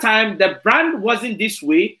at that time, the brand wasn't this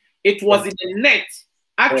way. It was in the net.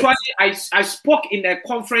 Actually, I spoke in a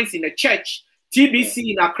conference in a church,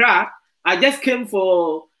 TBC in Accra. I just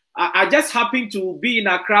happened to be in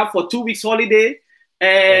Accra for 2 weeks holiday.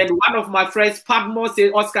 And one of my friends, Padmore,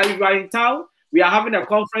 said, Oscar, if you are in town, we are having a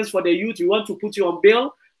conference for the youth. We want to put you on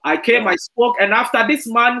bill. I came, I spoke. And after, this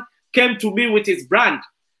man came to me with his brand.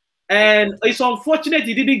 And it's unfortunate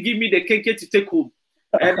he didn't give me the KK to take home.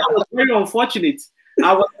 And that was very unfortunate.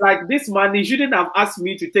 I was like, this man, he shouldn't have asked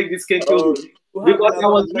me to take this KK home. Because I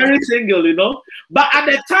was very single, But at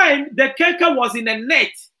the time, the KK was in a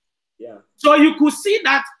net. Yeah. So you could see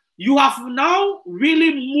that you have now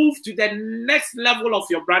really moved to the next level of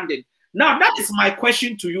your branding. Now, that is my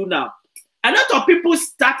question to you now. A lot of people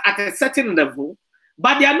start at a certain level,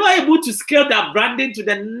 but they are not able to scale their branding to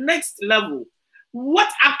the next level. What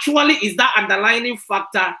actually is that underlying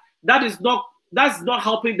factor that's not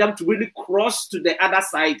helping them to really cross to the other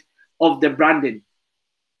side of the branding?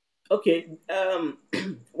 Okay.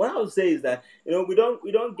 What I would say is that we don't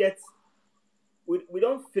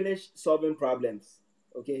finish solving problems.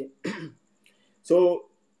 Okay. So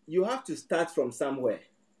you have to start from somewhere.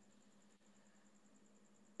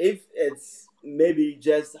 If it's maybe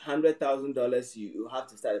just $100,000, you have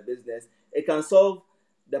to start a business. It can solve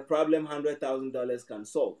the problem $100,000 can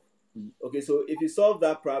solve. Okay, so if you solve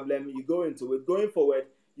that problem, you go into it. Going forward,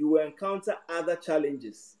 you will encounter other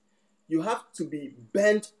challenges. You have to be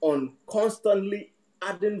bent on constantly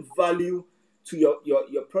adding value to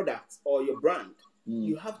your product or your brand.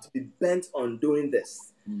 You have to be bent on doing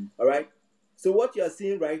this. All right. So what you are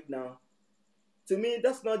seeing right now, to me,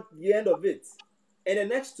 that's not the end of it. In the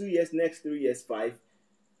next 2 years, next 3 years, 5,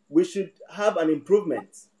 we should have an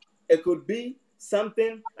improvement. It could be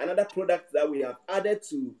another product that we have added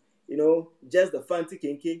to, just the fancy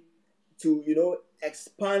kinky to,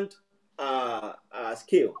 expand our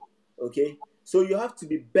scale. Okay. So you have to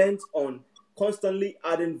be bent on constantly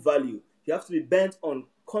adding value. You have to be bent on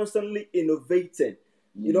constantly innovating.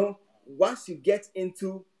 Once you get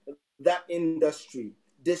into that industry,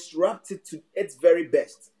 disrupt it to its very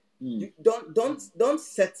best. You don't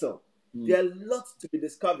settle. There are lots to be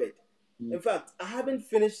discovered. In fact, I haven't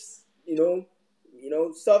finished,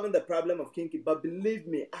 solving the problem of kinky, but believe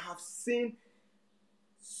me, I have seen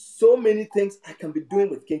so many things I can be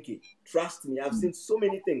doing with kinky. Trust me, I've seen so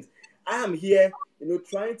many things. I am here,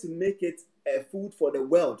 trying to make it a food for the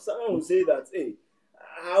world. Someone will say that, hey,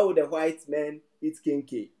 how would a white man eat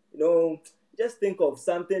kinky? Just think of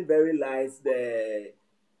something very light there.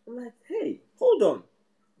 I'm like, hey, hold on.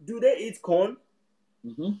 Do they eat corn?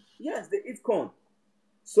 Yes, they eat corn.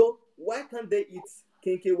 So why can't they eat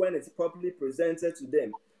kinky when it's properly presented to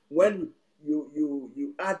them? When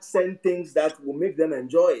you add certain things that will make them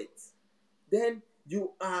enjoy it, then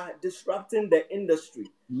you are disrupting the industry.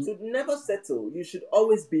 So never settle. You should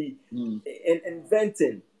always be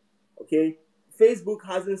inventing. Okay, Facebook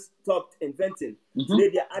hasn't stopped inventing. Today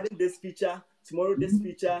they are adding this feature, tomorrow this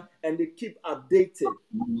feature, and they keep updating.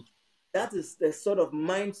 That is the sort of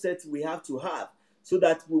mindset we have to have, so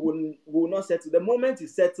that we will not settle. The moment you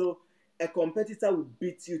settle, a competitor will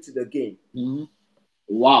beat you to the game.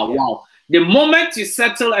 Wow. The moment you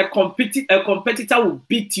settle, a competitor will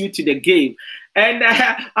beat you to the game. And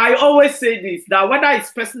I always say this, that whether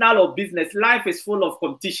it's personal or business, life is full of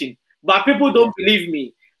competition. But people don't believe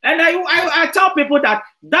me. And I tell people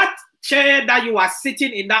that chair that you are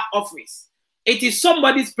sitting in that office, it is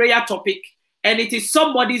somebody's prayer topic, and it is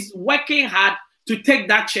somebody's working hard to take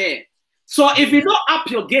that chair. So if you don't up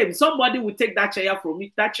your game, somebody will take that chair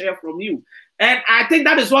from you. And I think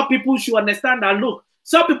that is what people should understand. That look,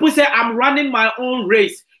 some people say, I'm running my own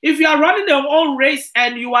race. If you are running your own race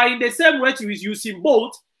and you are in the same race with Usain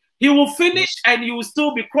Bolt, he will finish and you will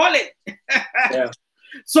still be crawling.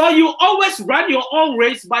 So you always run your own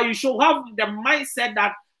race, but you should have the mindset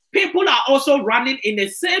that people are also running in the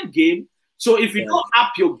same game. So if you don't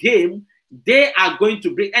up your game, they are going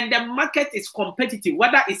to bring, and the market is competitive,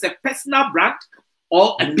 whether it's a personal brand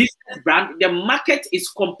or a business brand, the market is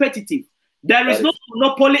competitive. There is no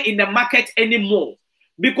monopoly in the market anymore.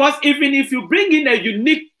 Because even if you bring in a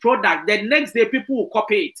unique product, the next day people will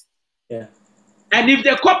copy it. And if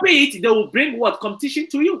they copy it, they will bring what? Competition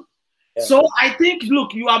to you. So I think,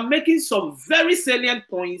 look, you are making some very salient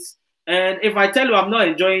points. And if I tell you I'm not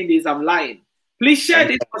enjoying this, I'm lying. Please share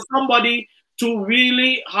this for somebody to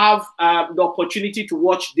really have the opportunity to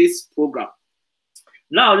watch this program.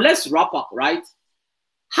 Now, let's wrap up, right?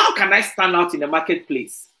 How can I stand out in the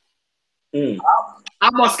marketplace? I'm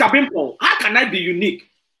Oscar Pimpon. How can I be unique,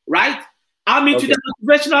 right? I'm into the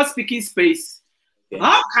motivational speaking space.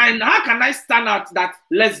 How can I stand out that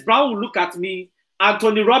Les Brown will look at me,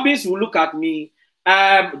 Anthony Robbins will look at me,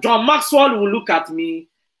 John Maxwell will look at me,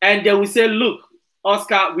 and they will say, look,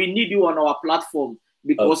 Oscar, we need you on our platform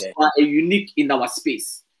because you are unique in our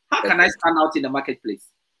space. How can I stand out in the marketplace?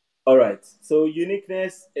 All right. So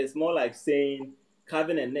uniqueness is more like saying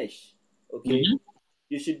carving a niche. Okay.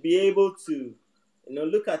 You should be able to,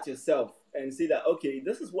 look at yourself and see that, okay,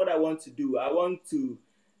 this is what I want to do. I want to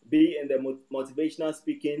be in the motivational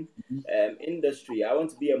speaking industry. I want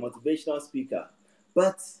to be a motivational speaker.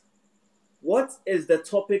 But what is the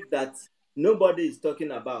topic that nobody is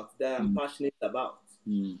talking about that I'm passionate about?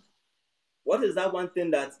 What is that one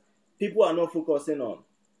thing that people are not focusing on?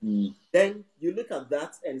 Then you look at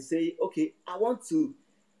that and say, okay, I want to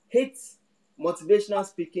hit motivational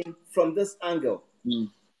speaking from this angle.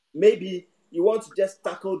 Maybe you want to just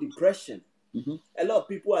tackle depression. A lot of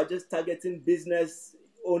people are just targeting business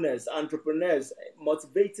owners, entrepreneurs,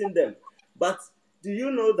 motivating them. But do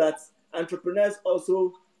you know that entrepreneurs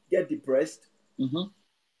also get depressed?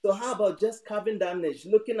 So how about just carving that niche,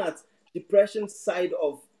 looking at depression side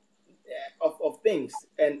of things,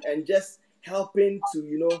 and just helping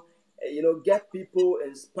to get people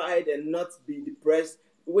inspired and not be depressed,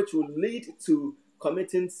 which will lead to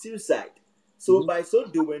committing suicide. So by so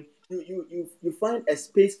doing, you find a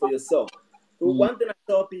space for yourself. So one thing I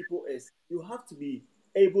tell people is you have to be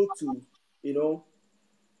able to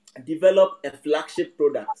develop a flagship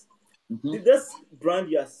product. This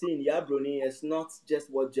brand you are seeing, Yabroni, is not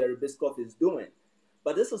just what Jerry Biscoffe is doing,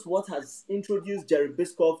 but this is what has introduced Jerry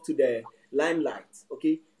Biscoffe to the limelight.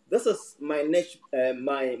 Okay, this is my niche,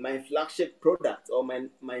 my flagship product, or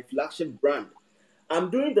my flagship brand. I'm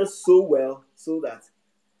doing this so well so that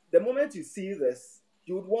the moment you see this,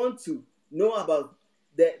 you would want to know about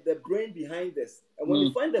the brain behind this. And when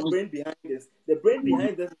you find the brain behind this, the brain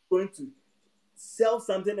behind this is going to sell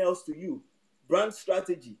something else to you. Brand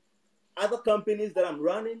strategy. Other companies that I'm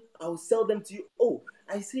running, I will sell them to you. Oh,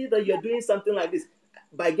 I see that you're doing something like this.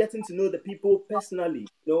 By getting to know the people personally,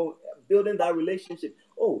 building that relationship.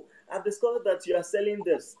 Oh, I've discovered that you are selling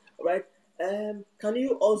this, right? Can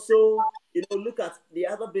you also, look at the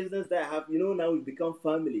other business that I have, now we've become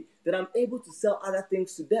family, that I'm able to sell other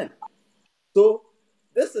things to them. So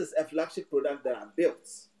this is a flagship product that I built,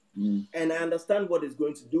 and I understand what it's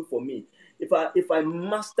going to do for me. If I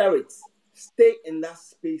master it, stay in that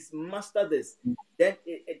space, master this, then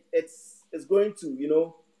it's going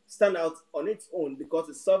to, stand out on its own, because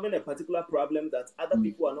it's solving a particular problem that other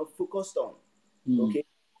people are not focused on. Okay,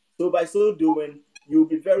 so by so doing, you'll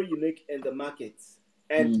be very unique in the market,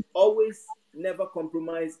 and always never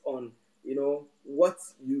compromise on what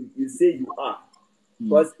you say you are.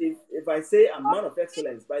 Because if I say I'm man of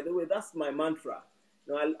excellence, by the way, that's my mantra.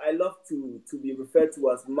 I love to be referred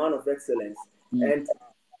to as man of excellence, and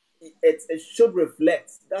it should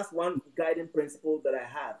reflect. That's one guiding principle that I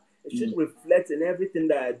have. It should reflect in everything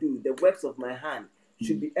that I do. The works of my hand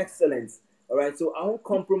should be excellent. All right. So I won't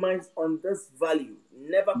compromise on this value.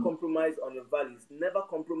 Never compromise on your values. Never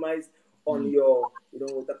compromise on your,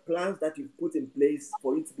 the plans that you've put in place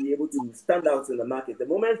for you to be able to stand out in the market. The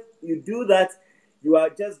moment you do that, you are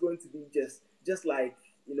just going to be just like,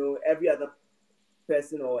 every other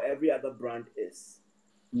person or every other brand is.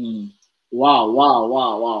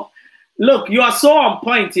 Wow. Look, you are so on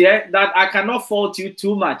point here that I cannot fault you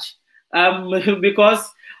too much.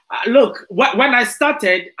 Because, look, when I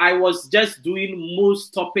started, I was just doing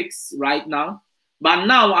most topics right now. But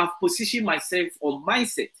now I've positioned myself on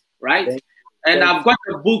mindset, right? And I've got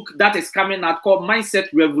a book that is coming out called Mindset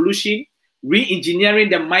Revolution,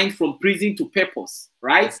 Re-Engineering the Mind from Prison to Purpose,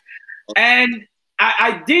 right? And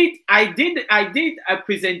I did a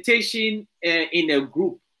presentation in a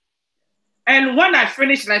group. And when I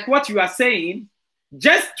finished, like what you are saying,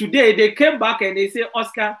 just today, they came back and they say,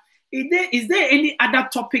 Oscar, is there any other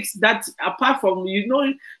topics that, apart from,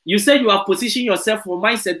 you said you are positioning yourself for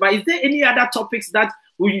mindset, but is there any other topics that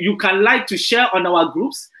you can like to share on our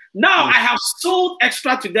groups? Now, I have sold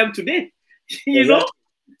extra to them today, you know?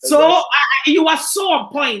 So you are so on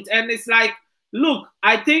point. And it's like, look,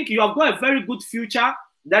 I think you have got a very good future.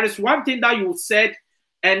 There is one thing that you said,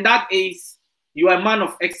 and that is you are a man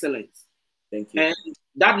of excellence. Thank you. And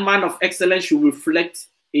that man of excellence should reflect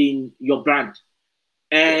in your brand.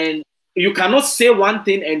 And you cannot say one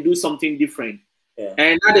thing and do something different.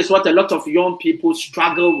 And that is what a lot of young people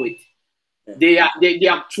struggle with. They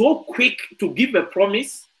are so quick to give a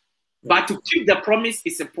promise, but to keep the promise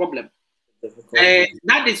is a problem. And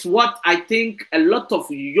that is what I think a lot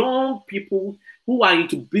of young people who are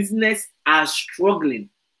into business are struggling.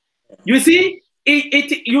 You see,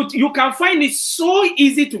 you can find it so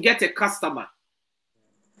easy to get a customer,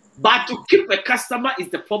 but to keep a customer is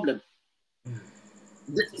the problem.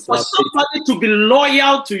 For somebody to be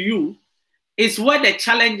loyal to you is where the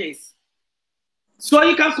challenge is. So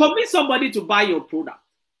you can convince somebody to buy your product,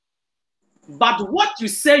 but what you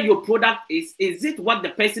say your product is it what the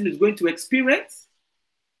person is going to experience?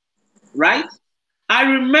 Right? I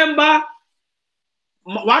remember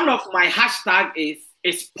one of my hashtags is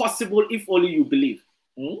 "It's possible if only you believe."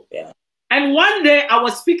 And one day I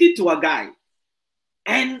was speaking to a guy,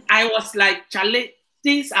 and I was like, Charlie,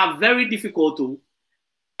 things are very difficult too.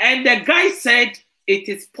 And the guy said, it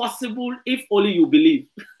is possible if only you believe.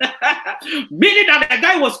 Meaning that the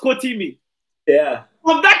guy was quoting me.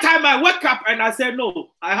 From that time, I woke up and I said, no,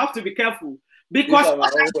 I have to be careful. Because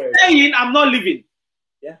what I'm saying, I'm not living.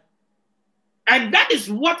 And that is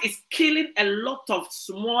what is killing a lot of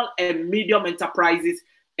small and medium enterprises,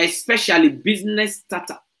 especially business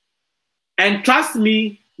startup. And trust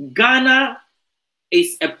me, Ghana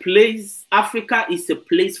is a place, Africa is a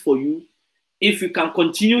place for you if you can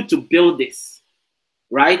continue to build this,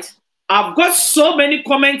 right? I've got so many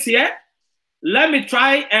comments here. Let me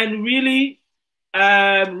try and really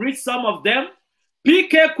read some of them.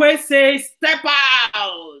 PK Kwe says, step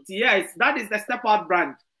out. Yes, that is the Step Out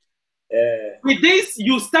brand. With this,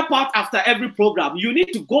 you step out after every program. You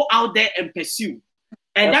need to go out there and pursue.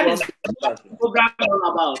 And that is what the program is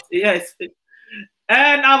all about. Yes.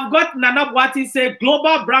 And I've got Nana Bwati say,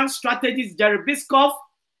 global brand strategist, Jerry Biscoffe.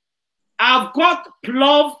 I've got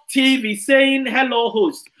Plov TV saying, hello,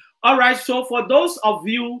 host. All right, so for those of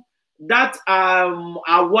you that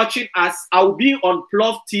are watching us, I'll be on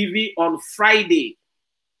Plov TV on Friday,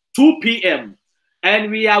 2 p.m.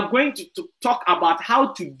 And we are going to talk about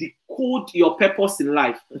how to decode your purpose in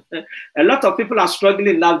life. A lot of people are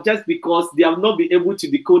struggling now just because they have not been able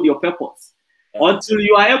to decode your purpose. Until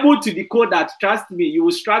you are able to decode that, trust me, you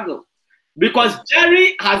will struggle. Because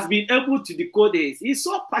Jerry has been able to decode this. He's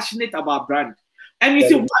so passionate about brand. And you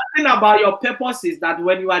see, one thing about your purpose is that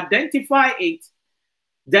when you identify it,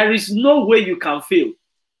 there is no way you can fail.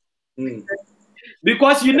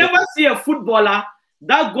 Because you never see a footballer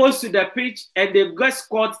that goes to the pitch and they get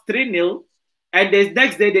scored 3-0, and the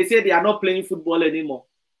next day they say they are not playing football anymore.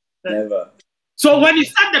 Never. So when you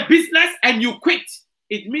start the business and you quit,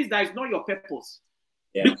 it means that it's not your purpose.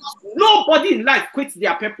 Because nobody in life quits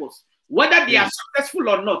their purpose. Whether they are successful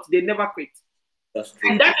or not, they never quit. That's true.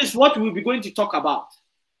 And that is what we'll be going to talk about.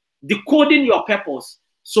 Decoding your purpose.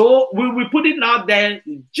 So we will put it out there.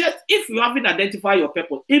 Just if you haven't identified your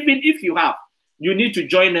purpose, even if you have, you need to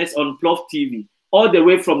join us on Plov TV, all the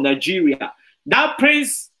way from Nigeria. That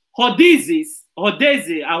Prince Hodeze,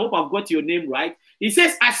 I hope I've got your name right. He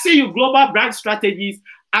says, I see you global brand strategies.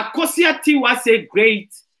 Akosia Tiwa say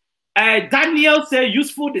great. Daniel said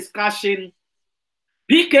useful discussion.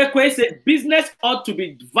 PK said business ought to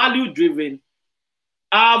be value driven.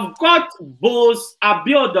 I've got Bose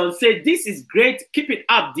Abiodun say this is great. Keep it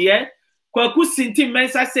up, dear. Kwaku Sinti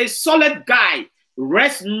Mensa says solid guy.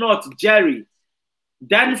 Rest not, Jerry.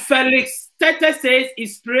 Then Felix Tete says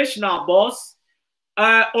inspirational, boss.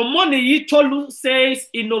 Omoni Tolu says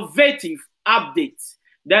innovative updates.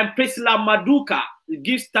 Then Priscilla Maduka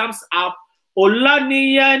gives thumbs up.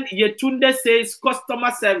 Olaniyan Yetunde says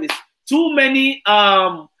customer service. Too many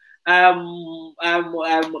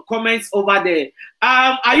comments over there.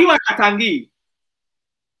 Are you a Katangi?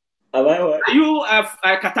 Am I what? Are you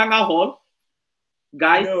a Katanga Hall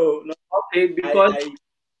guy? No. Okay, because I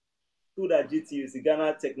stood at GTU,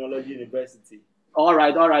 Ghana Technology University. All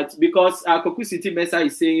right. Because Koku City Mesa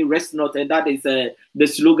is saying rest not, and that is the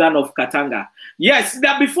slogan of Katanga. Yes,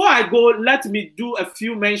 now before I go, let me do a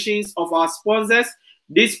few mentions of our sponsors.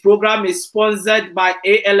 This program is sponsored by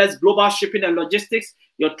ALS Global Shipping and Logistics,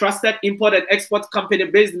 your trusted import and export company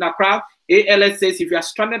based in Accra. ALS says if you are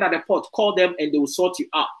stranded at the port, call them and they will sort you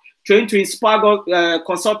out. Train to Inspire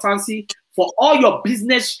Consultancy for all your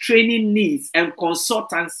business training needs and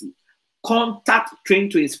consultancy. Contact Train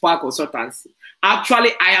to Inspire Consultancy.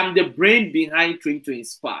 Actually, I am the brain behind Train to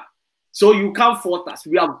Inspire. So you can't fault us.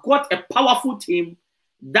 We have got a powerful team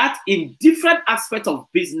that in different aspects of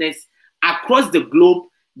business across the globe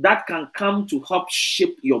that can come to help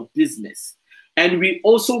shape your business. And we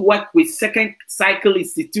also work with second cycle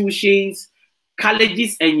institutions,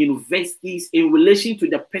 colleges and universities in relation to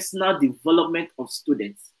the personal development of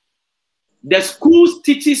students. The schools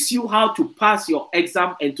teaches you how to pass your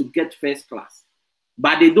exam and to get first class,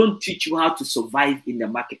 but they don't teach you how to survive in the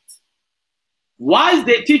market. Whilst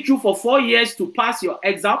they teach you for 4 years to pass your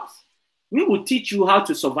exams, we will teach you how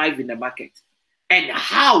to survive in the market and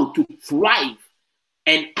how to thrive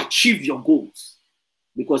and achieve your goals.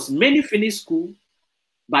 Because many finish school,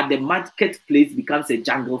 but the marketplace becomes a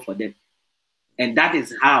jungle for them. And that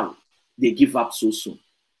is how they give up so soon.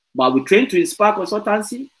 But we Train to Inspire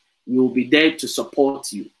Consultancy, we will be there to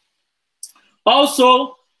support you.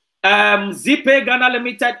 Also, ZPay Ghana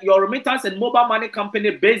Limited, your remittance and mobile money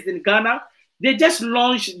company based in Ghana, they just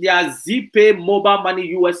launched their ZPay mobile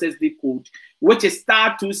money USSD code, which is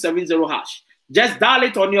 *270#. Just dial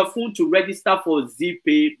it on your phone to register for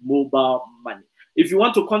ZPay mobile money. If you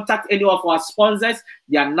want to contact any of our sponsors,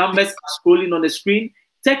 their numbers are scrolling on the screen.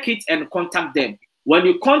 Take it and contact them. When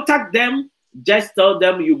you contact them, just tell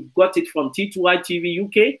them you got it from T2I TV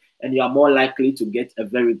UK and you are more likely to get a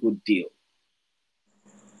very good deal.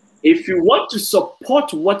 If you want to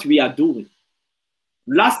support what we are doing,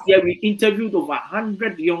 last year we interviewed over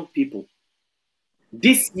 100 young people.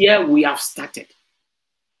 This year we have started.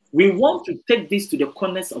 We want to take this to the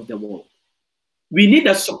corners of the world. We need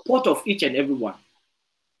the support of each and everyone.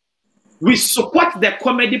 We support the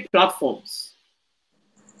comedy platforms.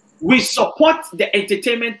 We support the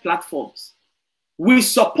entertainment platforms. We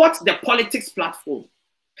support the politics platform.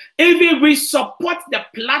 Even we support the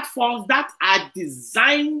platforms that are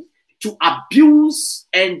designed to abuse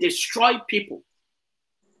and destroy people.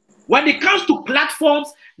 When it comes to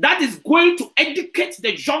platforms that is going to educate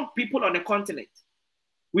the young people on the continent,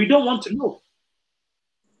 we don't want to know.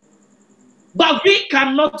 But we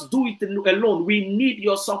cannot do it alone. We need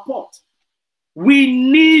your support. We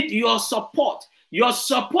need your support. Your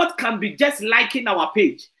support can be just liking our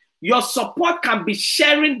page. Your support can be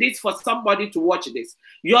sharing this for somebody to watch this.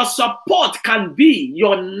 Your support can be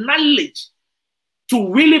your knowledge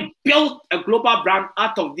to really build a global brand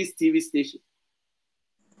out of this TV station.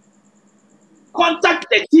 Contact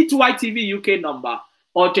the T2I TV UK number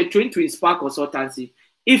or the Train to Inspire Consultancy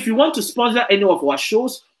if you want to sponsor any of our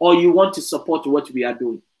shows or you want to support what we are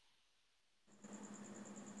doing.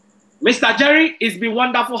 Mr. Jerry, it's been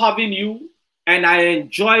wonderful having you, and I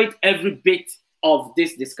enjoyed every bit of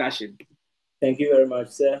this discussion. Thank you very much,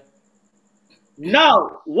 sir.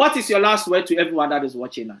 Now, what is your last word to everyone that is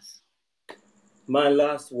watching us? My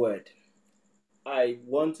last word. I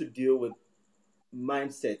want to deal with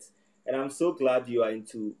mindset, and I'm so glad you are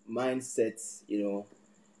into mindsets,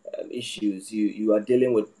 issues. You are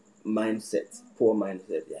dealing with mindset, poor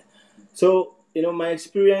mindset. Yeah. So, my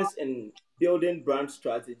experience in building brand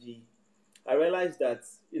strategy, I realized that,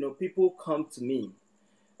 people come to me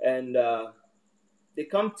and they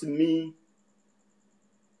come to me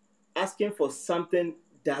asking for something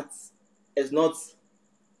that is not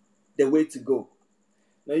the way to go.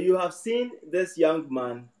 Now, you have seen this young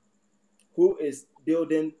man who is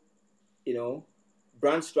building,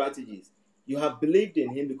 brand strategies. You have believed in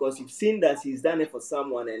him because you've seen that he's done it for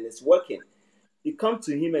someone and it's working. You come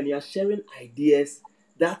to him and you are sharing ideas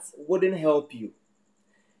that wouldn't help you.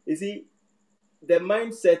 You see, the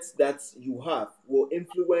mindset that you have will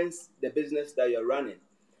influence the business that you're running.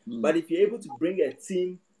 But if you're able to bring a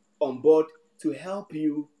team on board to help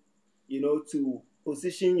you, to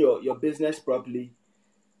position your business properly,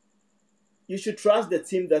 you should trust the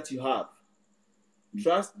team that you have.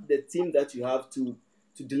 Trust the team that you have to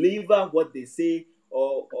deliver what they say,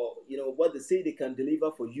 or what they say they can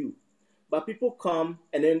deliver for you. But people come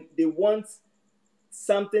and then they want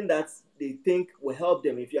something that they think will help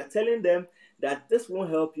them. If you are telling them that this won't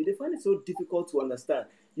help you, they find it so difficult to understand.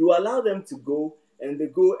 You allow them to go, and they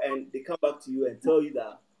come back to you and tell you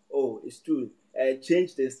that, oh, it's true,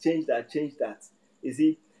 change this, change that, change that. You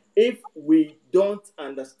see, if we don't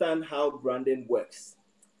understand how branding works,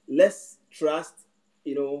 let's trust,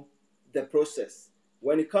 the process.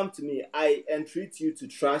 When it comes to me, I entreat you to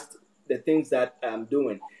trust the things that I'm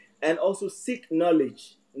doing, and also seek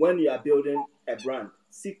knowledge. When you are building a brand,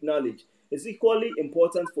 seek knowledge. It's equally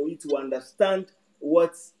important for you to understand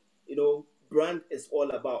what brand is all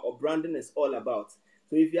about, or branding is all about.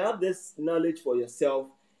 So if you have this knowledge for yourself,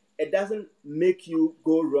 it doesn't make you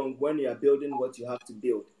go wrong when you are building what you have to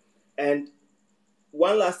build. And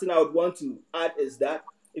one last thing I would want to add is that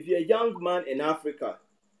if you're a young man in Africa,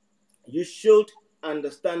 you should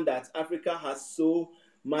understand that Africa has so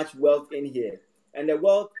much wealth in here, and the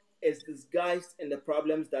wealth is disguised in the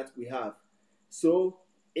problems that we have. So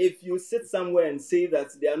if you sit somewhere and say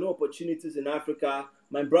that there are no opportunities in Africa,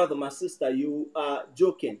 my brother, my sister, you are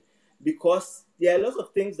joking, because there are lots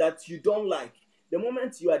of things that you don't like. The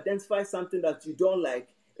moment you identify something that you don't like,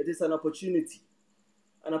 it is an opportunity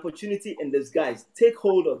in disguise. Take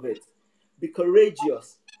hold of it. Be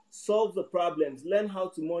courageous. Solve the problems. Learn how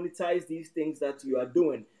to monetize these things that you are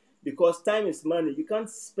doing, because time is money. You can't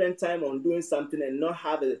spend time on doing something and not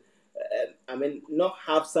have not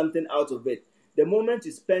have something out of it. The moment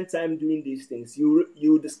you spend time doing these things,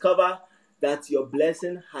 you discover that your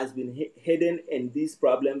blessing has been hidden in these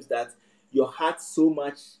problems that your heart so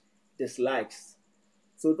much dislikes.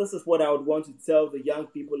 So this is what I would want to tell the young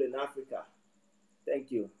people in Africa.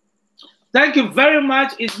 Thank you. Thank you very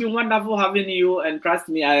much. It's been wonderful having you, and trust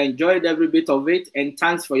me, I enjoyed every bit of it, and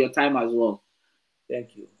thanks for your time as well.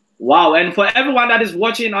 Thank you. Wow. And for everyone that is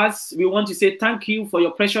watching us, we want to say thank you for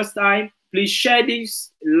your precious time. Please share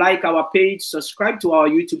this, like our page, subscribe to our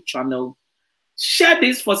YouTube channel. Share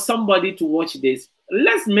this for somebody to watch this.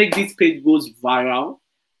 Let's make this page goes viral.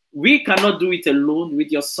 We cannot do it alone.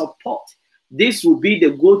 With your support, this will be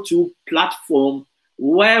the go-to platform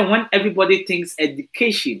where when everybody thinks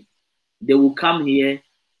education, they will come here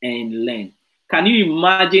and learn. Can you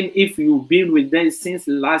imagine if you've been with them since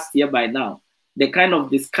last year by now, the kind of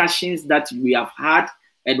discussions that we have had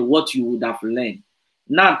and what you would have learned?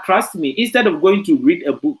 Now, trust me, instead of going to read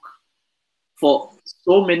a book for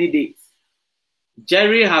so many days,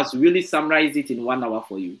 Jerry has really summarized it in 1 hour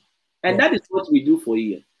for you. And that is what we do for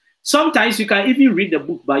you. Sometimes you can even read the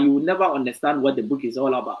book, but you will never understand what the book is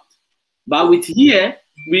all about. But with here,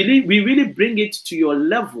 we really bring it to your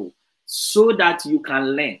level so that you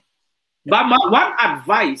can learn. But my one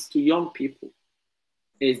advice to young people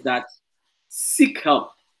is that seek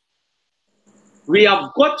help. We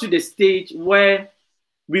have got to the stage where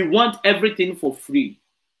we want everything for free.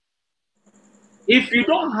 If you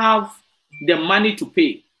don't have the money to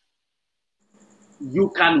pay,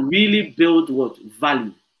 you can really build what?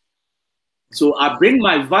 Value. So I bring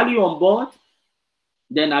my value on board,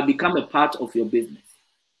 then I become a part of your business.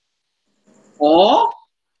 Or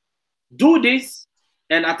do this,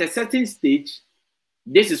 and at a certain stage,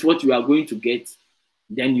 this is what you are going to get,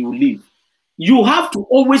 then you leave. You have to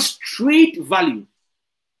always trade value.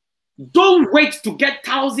 Don't wait to get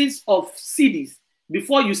thousands of CDs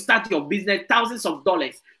before you start your business, thousands of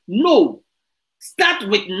dollars. No, start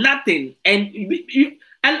with nothing, and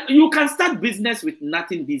you can start business with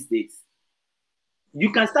nothing these days.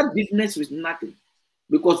 You can start business with nothing,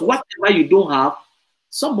 because whatever you don't have,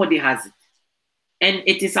 somebody has it. And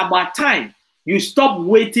it is about time you stop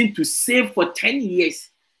waiting to save for 10 years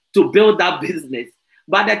to build that business.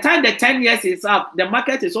 By the time the 10 years is up, the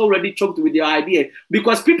market is already choked with your idea,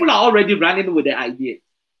 because people are already running with the idea.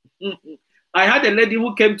 I had a lady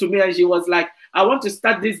who came to me and she was like, I want to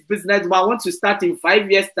start this business, but I want to start in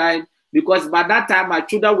 5 years' time, because by that time my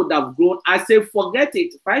children would have grown. I say, forget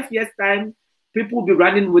it. 5 years' time, people will be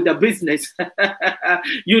running with the business.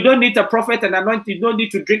 You don't need a prophet and anointing. You don't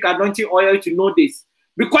need to drink anointing oil to know this,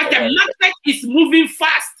 because the market is moving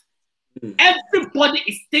fast. Everybody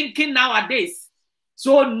is thinking nowadays.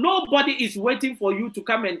 So nobody is waiting for you to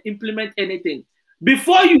come and implement anything.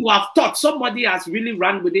 Before you have thought, somebody has really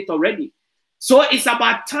run with it already. So it's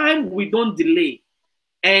about time we don't delay.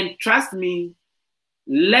 And trust me,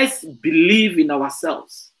 let's believe in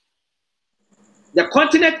ourselves. The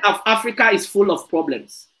continent of Africa is full of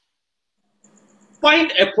problems.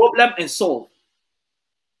 Find a problem and solve.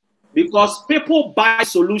 Because people buy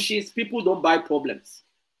solutions, people don't buy problems.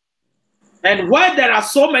 And where there are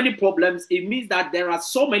so many problems, it means that there are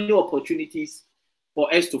so many opportunities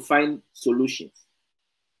for us to find solutions.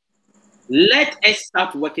 Let us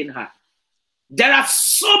start working hard. There are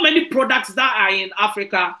so many products that are in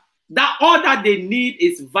Africa that all that they need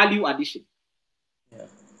is value addition. Yeah.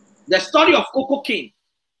 The story of Cocoa King,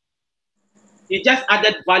 he just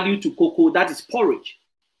added value to cocoa, that is porridge.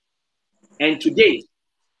 And today,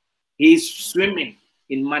 he is swimming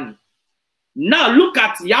in money. Now look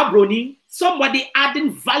at Yabroni, somebody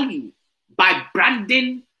adding value by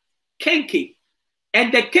branding kenke.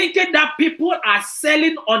 And the kenke that people are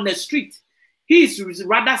selling on the street, he is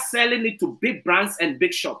rather selling it to big brands and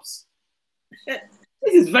big shops.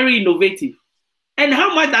 This is very innovative. And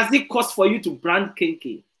how much does it cost for you to brand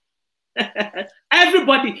kenke?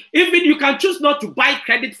 Everybody, even you can choose not to buy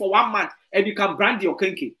credit for 1 month and you can brand your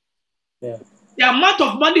kenke. Yeah. The amount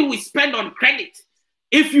of money we spend on credit,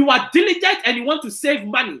 if you are diligent and you want to save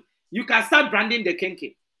money, you can start branding the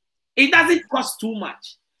kenke. It doesn't cost too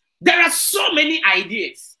much. There are so many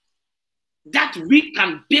ideas that we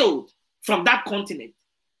can build from that continent.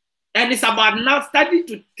 And it's about now starting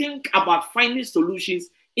to think about finding solutions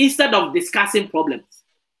instead of discussing problems.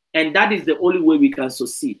 And that is the only way we can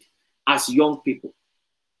succeed as young people.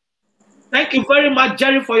 Thank you very much,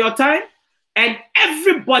 Jerry, for your time. And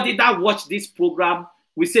everybody that watched this program,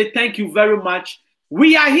 we say thank you very much.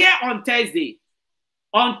 We are here on Thursday.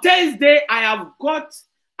 On Thursday, I have got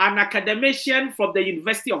an academician from the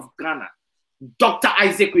University of Ghana, Dr.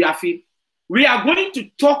 Isaac Uyafi. We are going to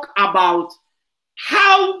talk about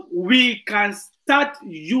how we can start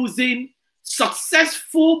using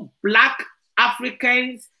successful Black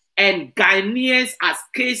Africans and Ghanaians as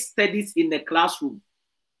case studies in the classroom.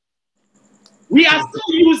 We are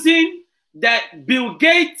still using the Bill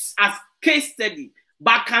Gates as case study,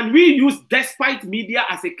 but can we use Despite Media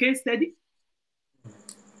as a case study?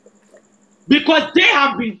 Because they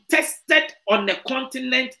have been tested on the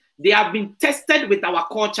continent, they have been tested with our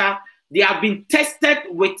culture, they have been tested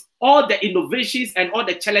with all the innovations and all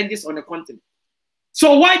the challenges on the continent.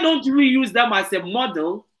 So why don't we use them as a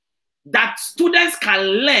model that students can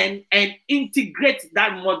learn and integrate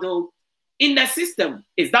that model in the system?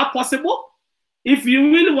 Is that possible? If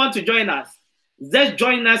you really want to join us, just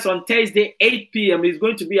join us on Thursday, 8 p.m. It's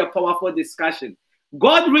going to be a powerful discussion.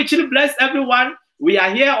 God richly bless everyone. We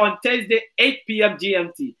are here on Thursday, 8 p.m.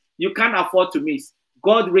 GMT. You can't afford to miss.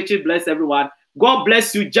 God richly bless everyone. God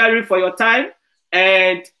bless you, Jerry, for your time.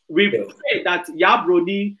 And we pray that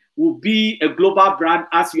Yabroni will be a global brand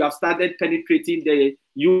as you have started penetrating the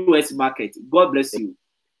US market. God bless you.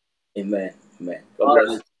 Amen. Amen.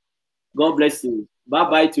 God bless you.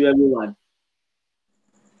 Bye-bye to everyone.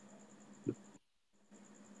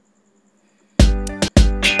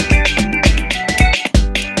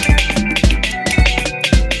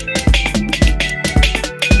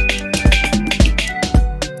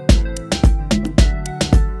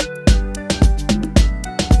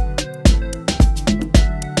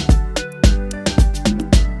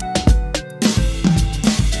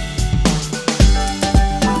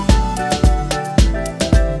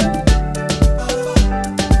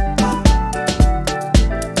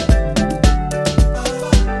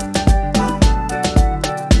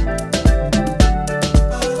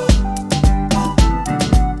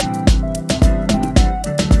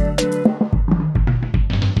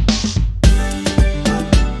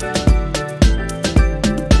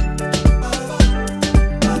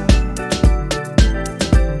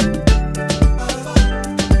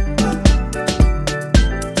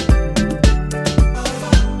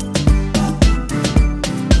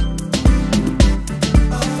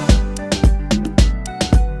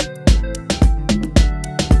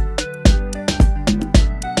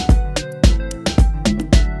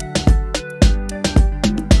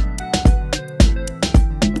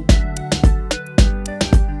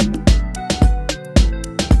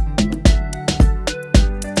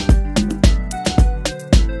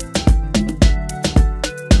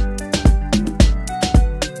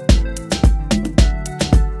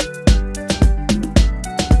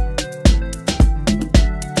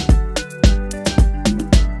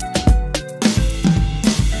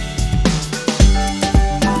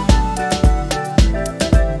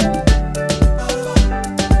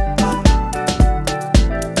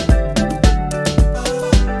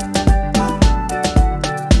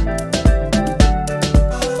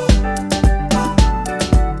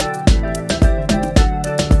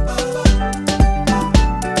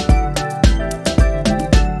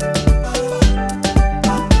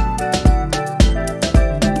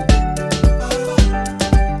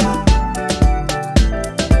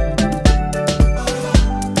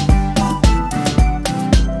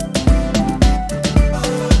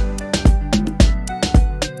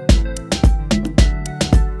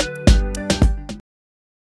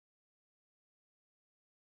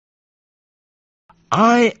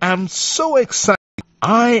 I am so excited.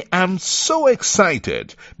 I am so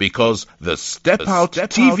excited because the Step Out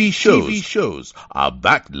TV shows are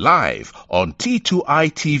back live on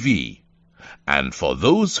T2I TV. And for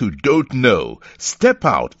those who don't know, Step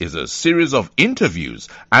Out is a series of interviews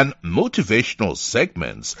and motivational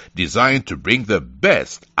segments designed to bring the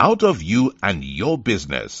best out of you and your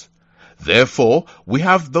business. Therefore, we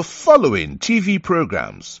have the following TV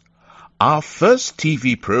programs. Our first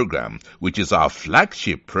TV program, which is our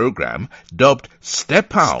flagship program, dubbed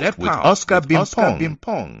Step Out with Oscar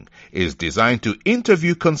Bimpong, is designed to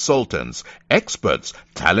interview consultants, experts,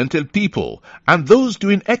 talented people, and those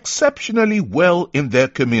doing exceptionally well in their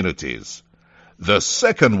communities. The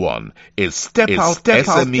second one is Step Out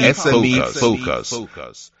SME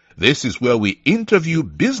Focus. This is where we interview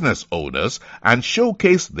business owners and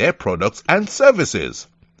showcase their products and services.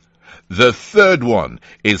 The third one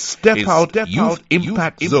is Step Out Youth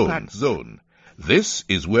Impact Zone. This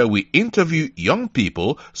is where we interview young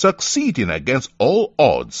people succeeding against all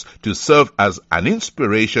odds to serve as an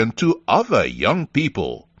inspiration to other young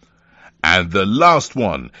people. And the last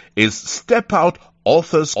one is Step Out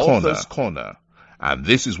Authors Corner. And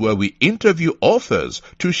this is where we interview authors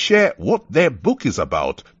to share what their book is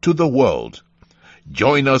about to the world.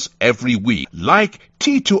 Join us every week. Like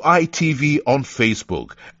T2I TV on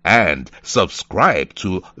Facebook and subscribe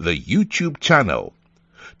to the YouTube channel.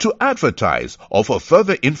 To advertise or for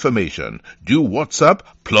further information, do WhatsApp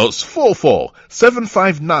 +44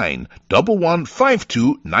 759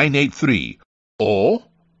 1152 983 or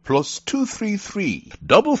 +233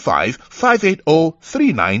 55 580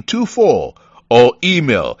 3924 or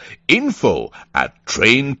email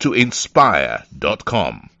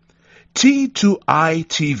info@traintoinspire.com. T2I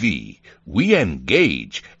TV, we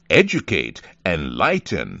engage, educate,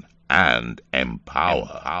 enlighten, and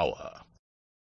empower.